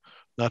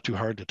not too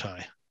hard to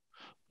tie.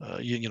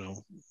 In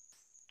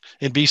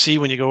BC,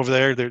 when you go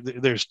over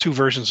there's two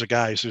versions of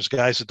guys. There's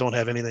guys that don't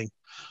have anything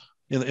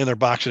in their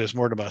box that has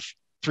more than about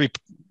 3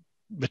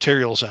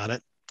 materials on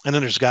it, and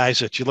then there's guys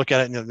that you look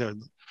at it and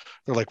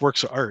they're like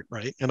works of art,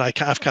 right? And I've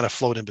kind of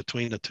float in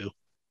between the two.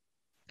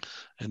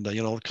 And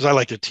because I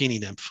like the teeny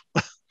nymph,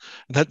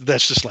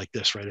 that's just like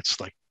this, right? It's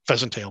like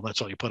pheasant tail.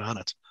 That's all you put on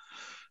it.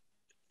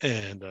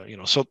 And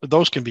so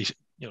those can be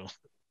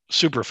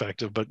super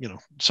effective. But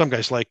some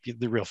guys like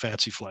the real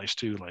fancy flies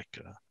too, like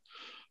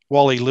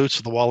Wally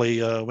Lutz, the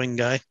Wally wing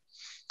guy.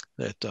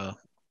 That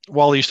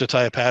Wally used to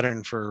tie a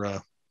pattern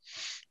for.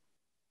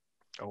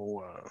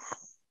 What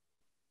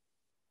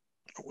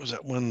was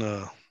that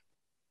one?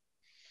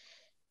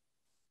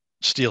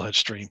 Steelhead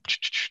stream.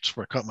 It's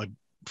where I caught my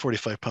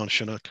 45-pound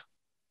Chinook.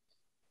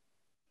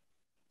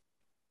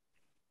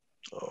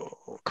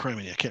 Oh,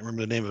 criminy, I can't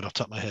remember the name of it off the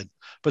top of my head.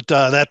 But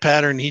that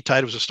pattern he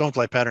tied was a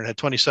stonefly pattern, had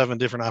 27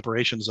 different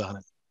operations on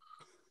it.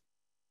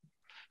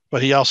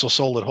 But he also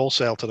sold it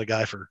wholesale to the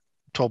guy for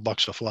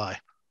 $12 a fly.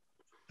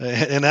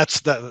 And that's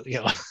that,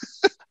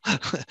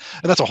 and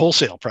that's a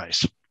wholesale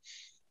price.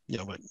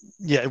 But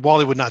yeah,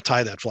 Wally would not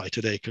tie that fly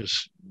today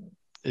because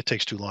it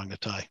takes too long to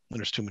tie and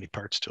there's too many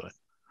parts to it.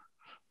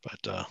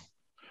 But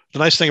the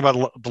nice thing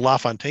about the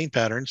LaFontaine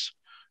patterns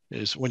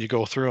is when you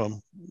go through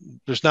them,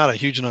 there's not a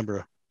huge number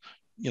of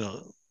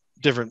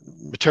different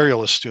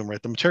materialists to them,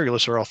 right? The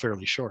materialists are all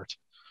fairly short,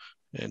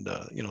 and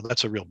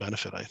that's a real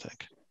benefit, I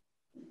think.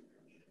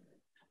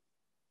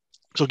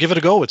 So give it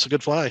a go. It's a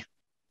good fly,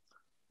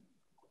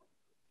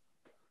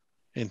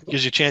 and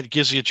gives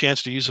you a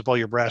chance to use up all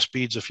your brass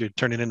beads if you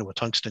turn it into a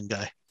tungsten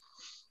guy.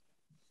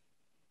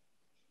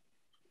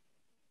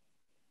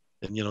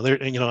 And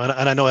and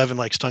I know Evan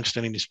likes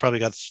tungsten, and he's probably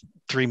got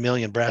 3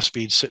 million brass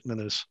beads sitting in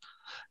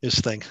his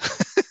thing.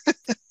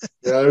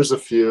 Yeah, there's a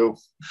few.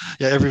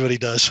 Yeah, everybody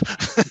does.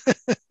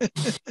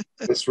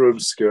 This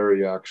room's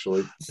scary,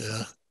 actually.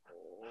 Yeah.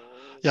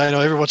 Yeah, I know.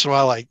 Every once in a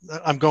while,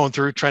 I'm going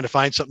through trying to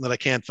find something that I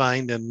can't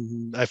find,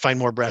 and I find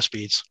more brass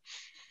beads,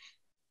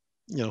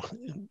 in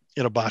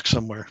a box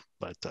somewhere.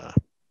 But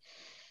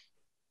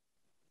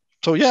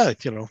so yeah,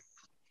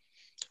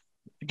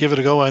 give it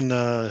a go. And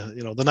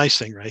the nice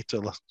thing, right?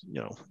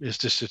 Is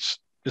just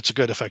it's a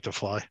good effective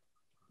fly.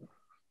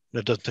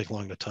 It doesn't take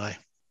long to tie.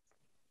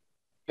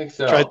 I think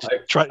so.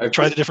 Try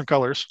the different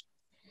colors.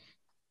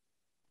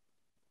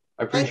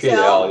 I appreciate it,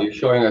 Al. You're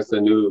showing us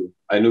a new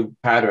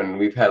pattern.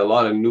 We've had a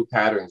lot of new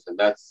patterns, and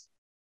that's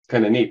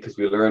kind of neat because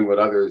we learn what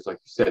others, like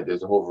you said,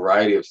 there's a whole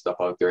variety of stuff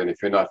out there. And if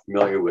you're not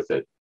familiar with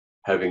it,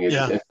 having it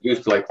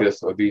introduced like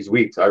this or these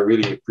weeks, I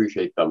really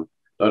appreciate them.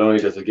 Not only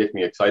does it get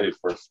me excited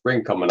for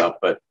spring coming up,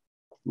 but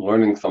I'm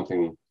learning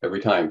something every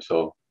time.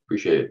 So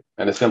appreciate it.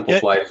 And a simple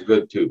fly is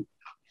good too.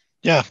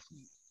 Yeah,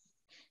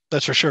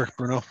 that's for sure,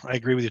 Bruno. I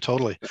agree with you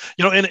totally.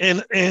 You know,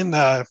 and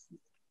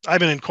I've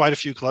been in quite a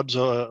few clubs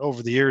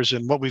over the years,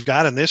 and what we've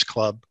got in this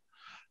club,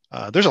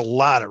 there's a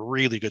lot of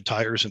really good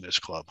tires in this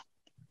club.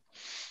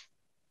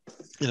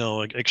 You know,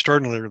 like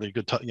extraordinarily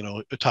good,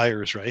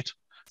 tires, right?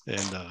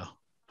 And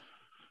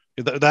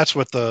that's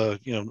what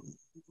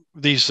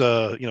these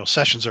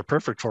sessions are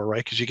perfect for,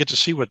 right? Because you get to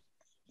see what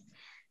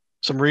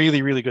some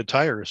really, really good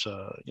tires,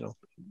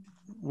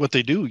 what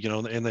they do,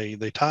 and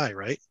they tie,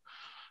 right?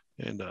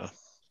 And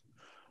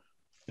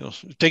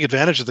take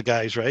advantage of the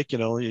guys, right?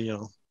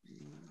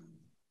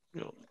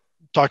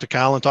 Talk to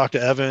Colin, talk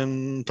to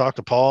Evan, talk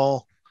to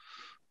Paul,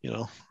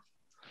 and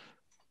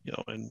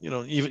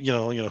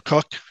even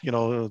Cook,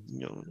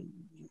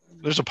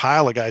 there's a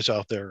pile of guys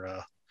out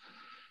there.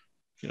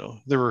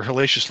 There were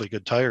hellaciously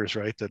good tires,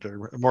 right? That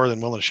are more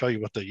than willing to show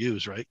you what they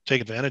use, right?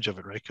 Take advantage of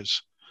it, right?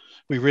 Because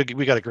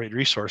we got a great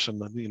resource in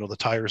the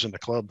tires in the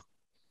club.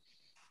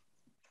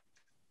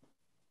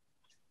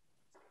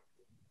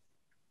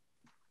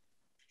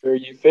 Are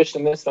you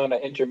fishing this on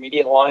an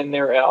intermediate line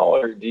there, Al,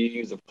 or do you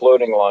use a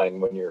floating line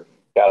when you're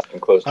casting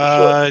close to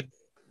shore?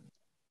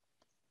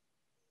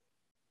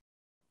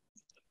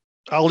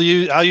 I'll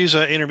use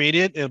an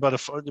intermediate, but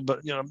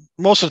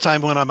most of the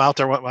time when I'm out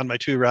there on my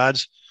two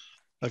rods,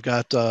 I've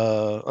got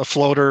a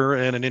floater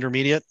and an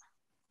intermediate,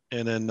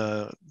 and then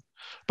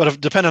but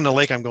depending on the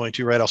lake I'm going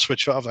to, right, I'll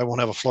switch off. I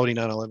won't have a floating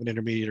on. I'll have an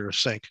intermediate or a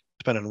sink,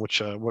 depending on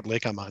what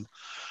lake I'm on.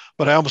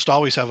 But I almost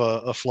always have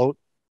a float,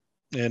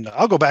 and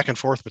I'll go back and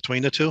forth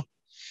between the two.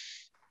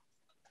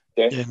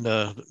 Okay. And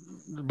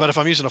but if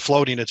I'm using a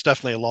floating, it's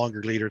definitely a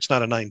longer leader. It's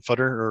not a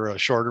 9-footer or a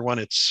shorter one.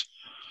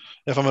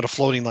 If I'm at a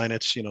floating line,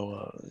 it's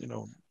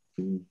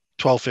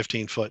 12,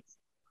 15 foot,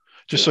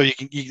 just so you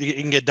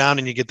can get down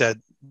and you get that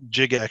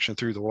jig action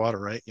through the water,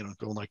 right?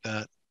 Going like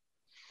that.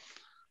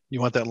 You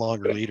want that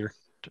longer leader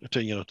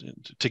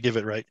to give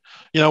it right.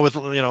 With a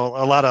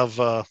lot of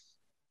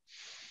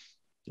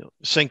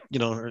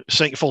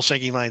full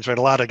sinking lines, right?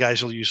 A lot of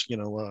guys will use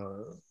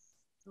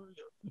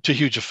to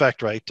huge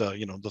effect, right? The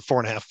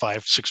 4.5,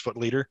 5, 6 foot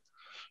leader,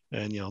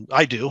 and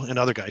I do, and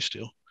other guys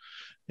do,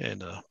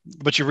 and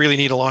but you really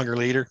need a longer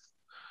leader,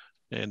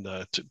 and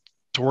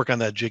to work on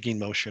that jigging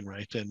motion,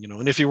 right? And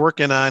if you're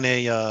working on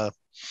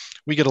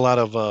we get a lot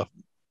of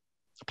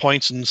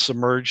points and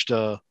submerged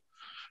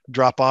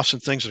drop offs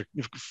and things that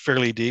are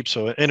fairly deep,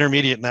 so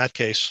intermediate in that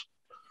case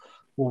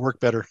will work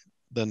better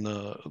than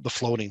the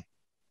floating.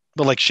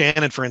 But like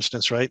Shannon, for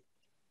instance, right?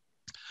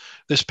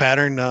 This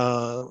pattern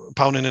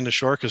pounding in the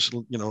shore, because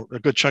a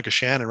good chunk of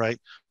Shannon, right,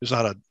 is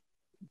not a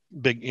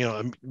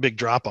big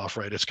drop off,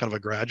 right? It's kind of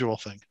a gradual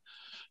thing,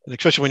 and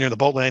especially when you're in the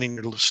boat landing,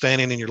 you're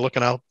standing and you're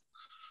looking out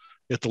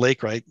at the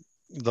lake, right?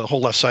 The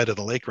whole left side of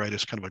the lake, right,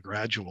 is kind of a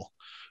gradual,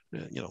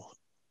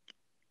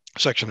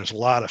 section. There's a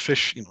lot of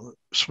fish,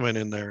 swimming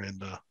in there,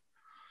 and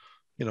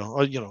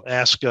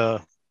ask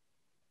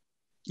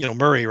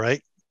Murray,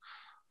 right?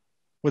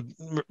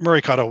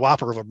 Murray caught a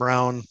whopper of a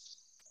brown.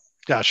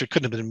 Gosh, it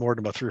couldn't have been more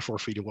than about 3 or 4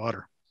 feet of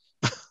water.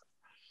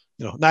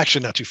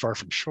 Actually not too far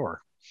from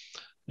shore,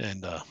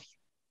 and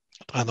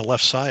on the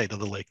left side of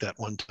the lake that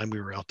one time we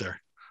were out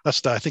there. I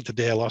think the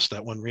day I lost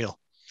that one reel.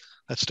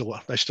 I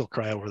still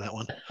cry over that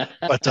one.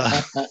 But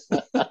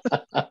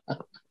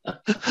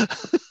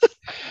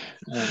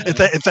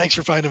and thanks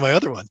for finding my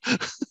other one.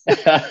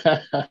 Yeah,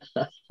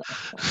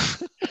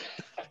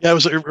 it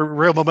was a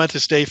real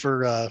momentous day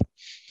for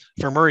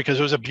Murray, because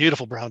it was a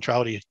beautiful brown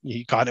trout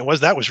he caught.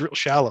 That was real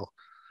shallow.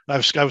 I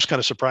was kind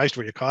of surprised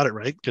where you caught it,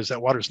 right? Because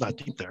that water's not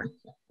deep there.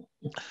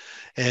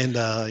 And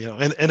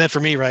and then for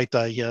me, right,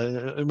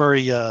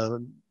 Murray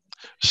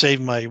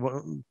saved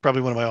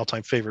probably one of my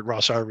all-time favorite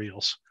Ross R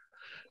reels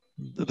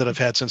that I've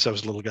had since I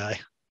was a little guy.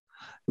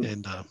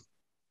 And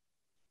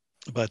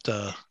what's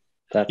that?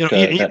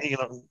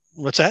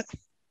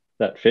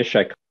 That fish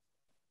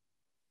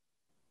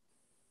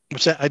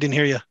What's that? I didn't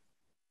hear you.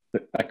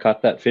 I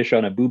caught that fish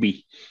on a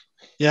booby.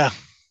 Yeah.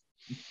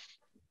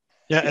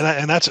 Yeah,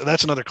 and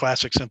that's another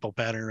classic simple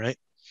pattern, right?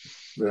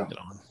 Yeah.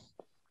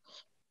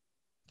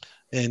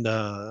 And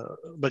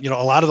but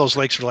a lot of those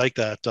lakes are like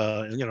that.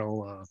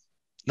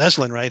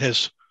 Neslin, right,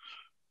 has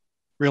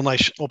real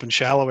nice open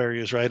shallow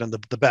areas, right, on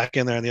the back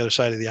end there on the other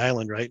side of the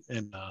island, right,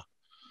 and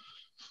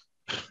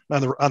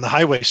on the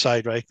highway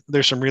side, right,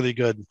 there's some really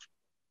good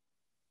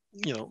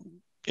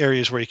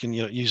areas where you can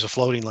use a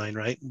floating line,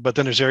 right, but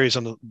then there's areas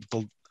on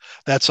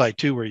that side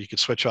too where you could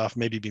switch off,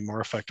 maybe be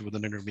more effective with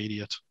an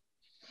intermediate.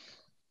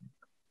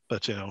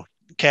 But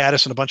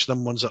Caddis and a bunch of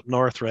them ones up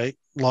north, right,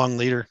 long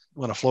leader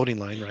on a floating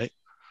line, right,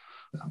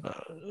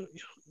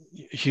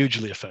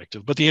 hugely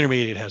effective. But the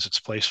intermediate has its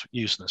place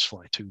using this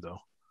fly too, though.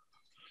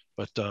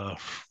 But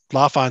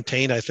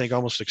LaFontaine, I think,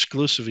 almost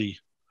exclusively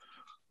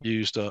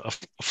used a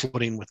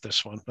floating with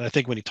this one. I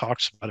think when he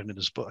talks about it in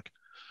his book,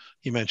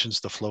 he mentions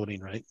the floating,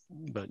 right?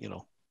 But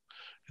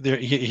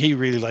he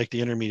really liked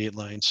the intermediate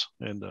lines,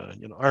 and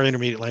our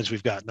intermediate lines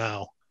we've got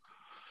now,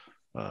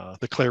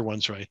 the clear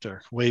ones, right?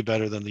 They're way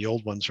better than the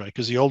old ones, right?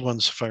 Because the old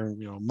ones,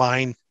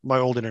 my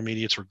old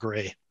intermediates were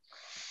gray,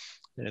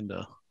 and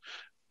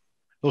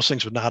those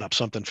things would knot up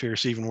something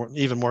fierce,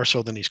 even more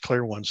so than these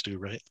clear ones do,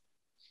 right?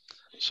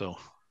 So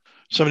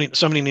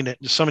somebody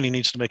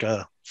needs to make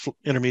a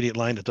intermediate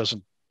line that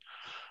doesn't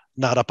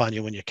knot up on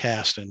you when you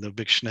cast and the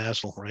big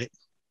schnazzle, right?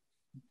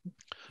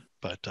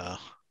 But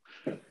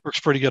works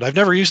pretty good. I've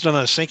never used it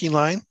on a sinking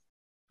line,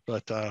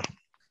 but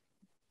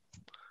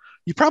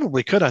you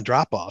probably could on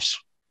drop-offs.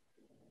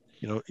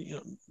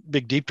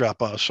 Big deep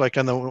drop-offs, like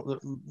on the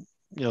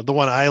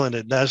one island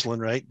at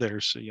Neslin, right?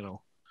 There's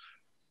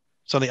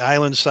it's on the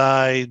island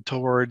side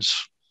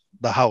towards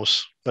the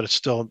house, but it's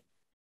still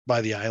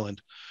by the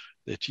island.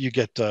 That you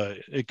get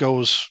it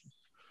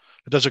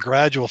does a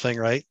gradual thing,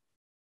 right?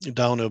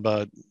 Down to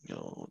about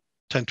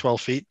 10,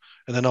 12 feet,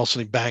 and then all of a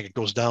sudden bang, it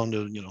goes down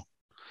to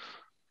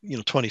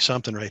 20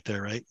 something right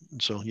there, right?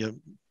 And so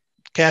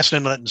casting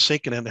in that and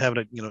sinking and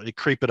having it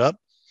creep it up.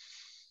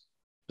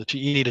 But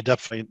you need a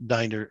depth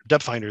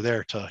finder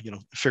there to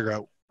figure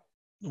out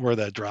where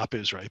that drop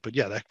is, right? But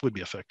yeah, that would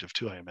be effective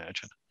too, I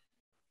imagine.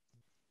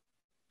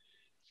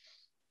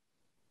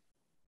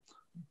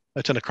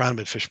 I tend to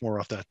chronomid fish more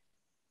off that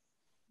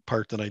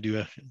part than I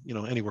do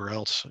anywhere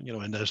else in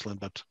Neslin,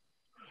 but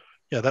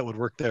yeah, that would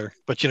work there.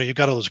 But you've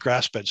got all those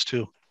grass beds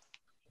too,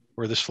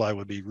 where this fly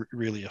would be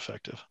really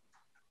effective.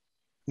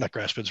 Not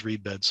grass beds,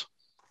 reed beds,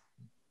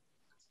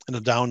 and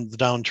the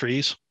down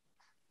trees.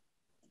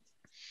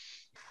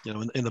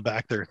 In the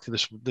back there,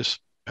 this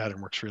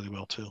pattern works really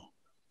well too.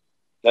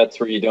 That's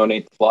where you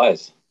donate the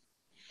flies.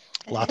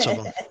 Lots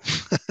of them.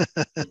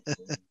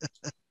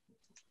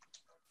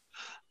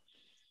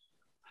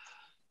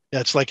 Yeah,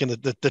 it's like in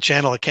the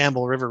channel at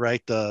Campbell River,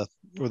 right?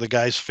 Where the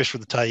guys fish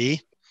with the Tyee.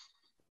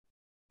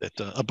 That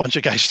a bunch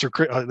of guys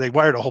they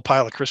wired a whole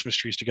pile of Christmas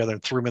trees together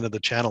and threw them into the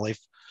channel. They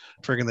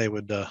figuring they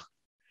would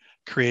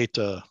create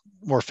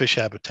more fish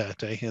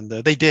habitat, and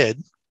they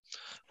did.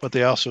 But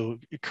they also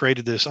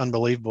created this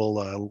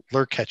unbelievable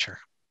lure catcher,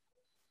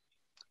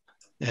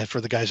 and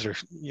for the guys that are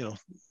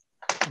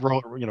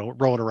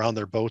rowing around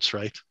their boats,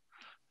 right?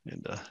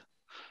 And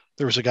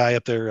there was a guy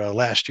up there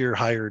last year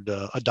hired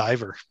a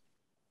diver,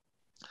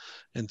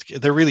 and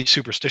they're really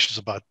superstitious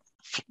about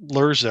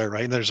lures there,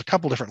 right? And there's a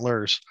couple different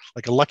lures,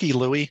 like a Lucky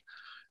Louie,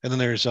 and then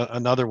there's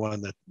another one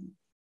that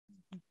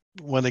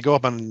when they go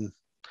up on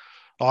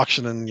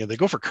auction and they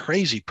go for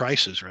crazy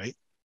prices, right?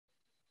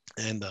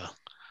 And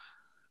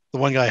the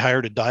one guy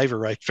hired a diver,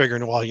 right?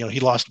 Figuring, well, he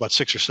lost about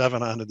 6 or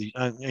 7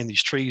 in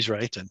these trees,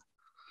 right? And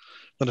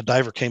then a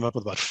diver came up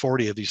with about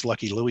 40 of these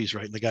Lucky Louies,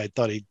 right? And the guy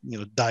thought he,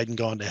 died and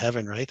gone to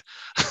heaven, right?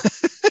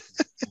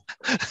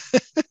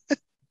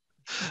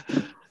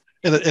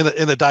 and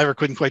the diver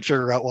couldn't quite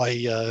figure out why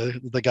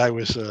the guy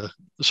was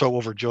so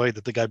overjoyed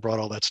that the guy brought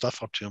all that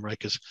stuff up to him, right?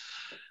 Because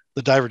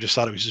the diver just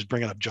thought it was just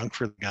bringing up junk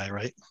for the guy,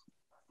 right?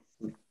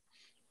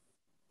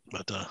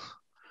 But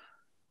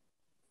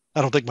I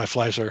don't think my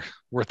flies are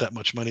worth that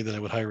much money that I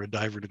would hire a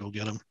diver to go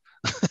get them.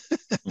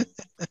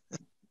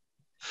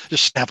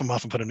 Just snap them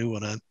off and put a new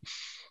one on.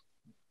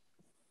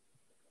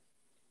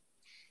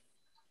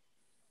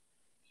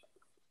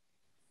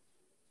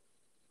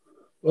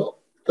 Well,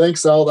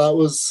 thanks, Al. That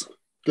was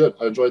good.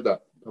 I enjoyed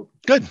that.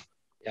 Good.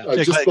 Yeah.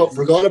 I just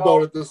forgot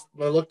about it.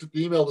 I looked at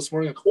the email this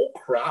morning. Like, oh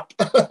crap!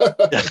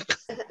 Yeah.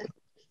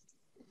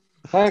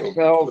 Thanks,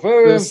 Al.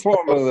 Very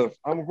informative.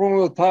 I'm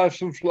going to tie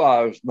some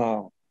flies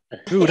now.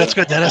 Ooh, that's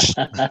good, Dennis.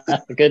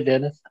 Good,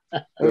 Dennis.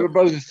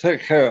 Everybody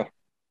take care.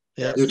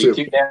 Yeah, You too.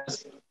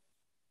 Dennis.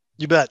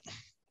 You bet.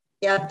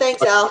 Yeah,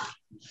 thanks, Al.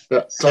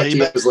 Yeah, talk to you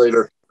guys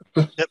later.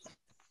 Yep.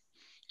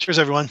 Cheers,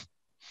 everyone.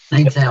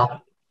 Thanks,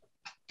 Al.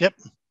 Yep.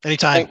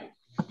 Anytime.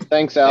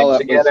 Thanks, Al.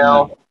 Thanks again,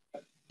 Al.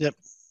 Yep.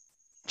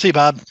 See you,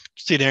 Bob.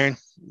 See you,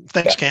 Darren.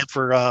 Thanks, Camp,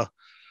 for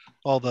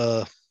all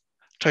the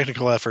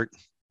technical effort.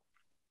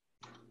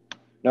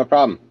 No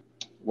problem.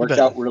 Worked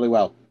out really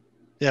well.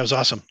 Yeah, it was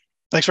awesome.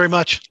 Thanks very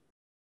much.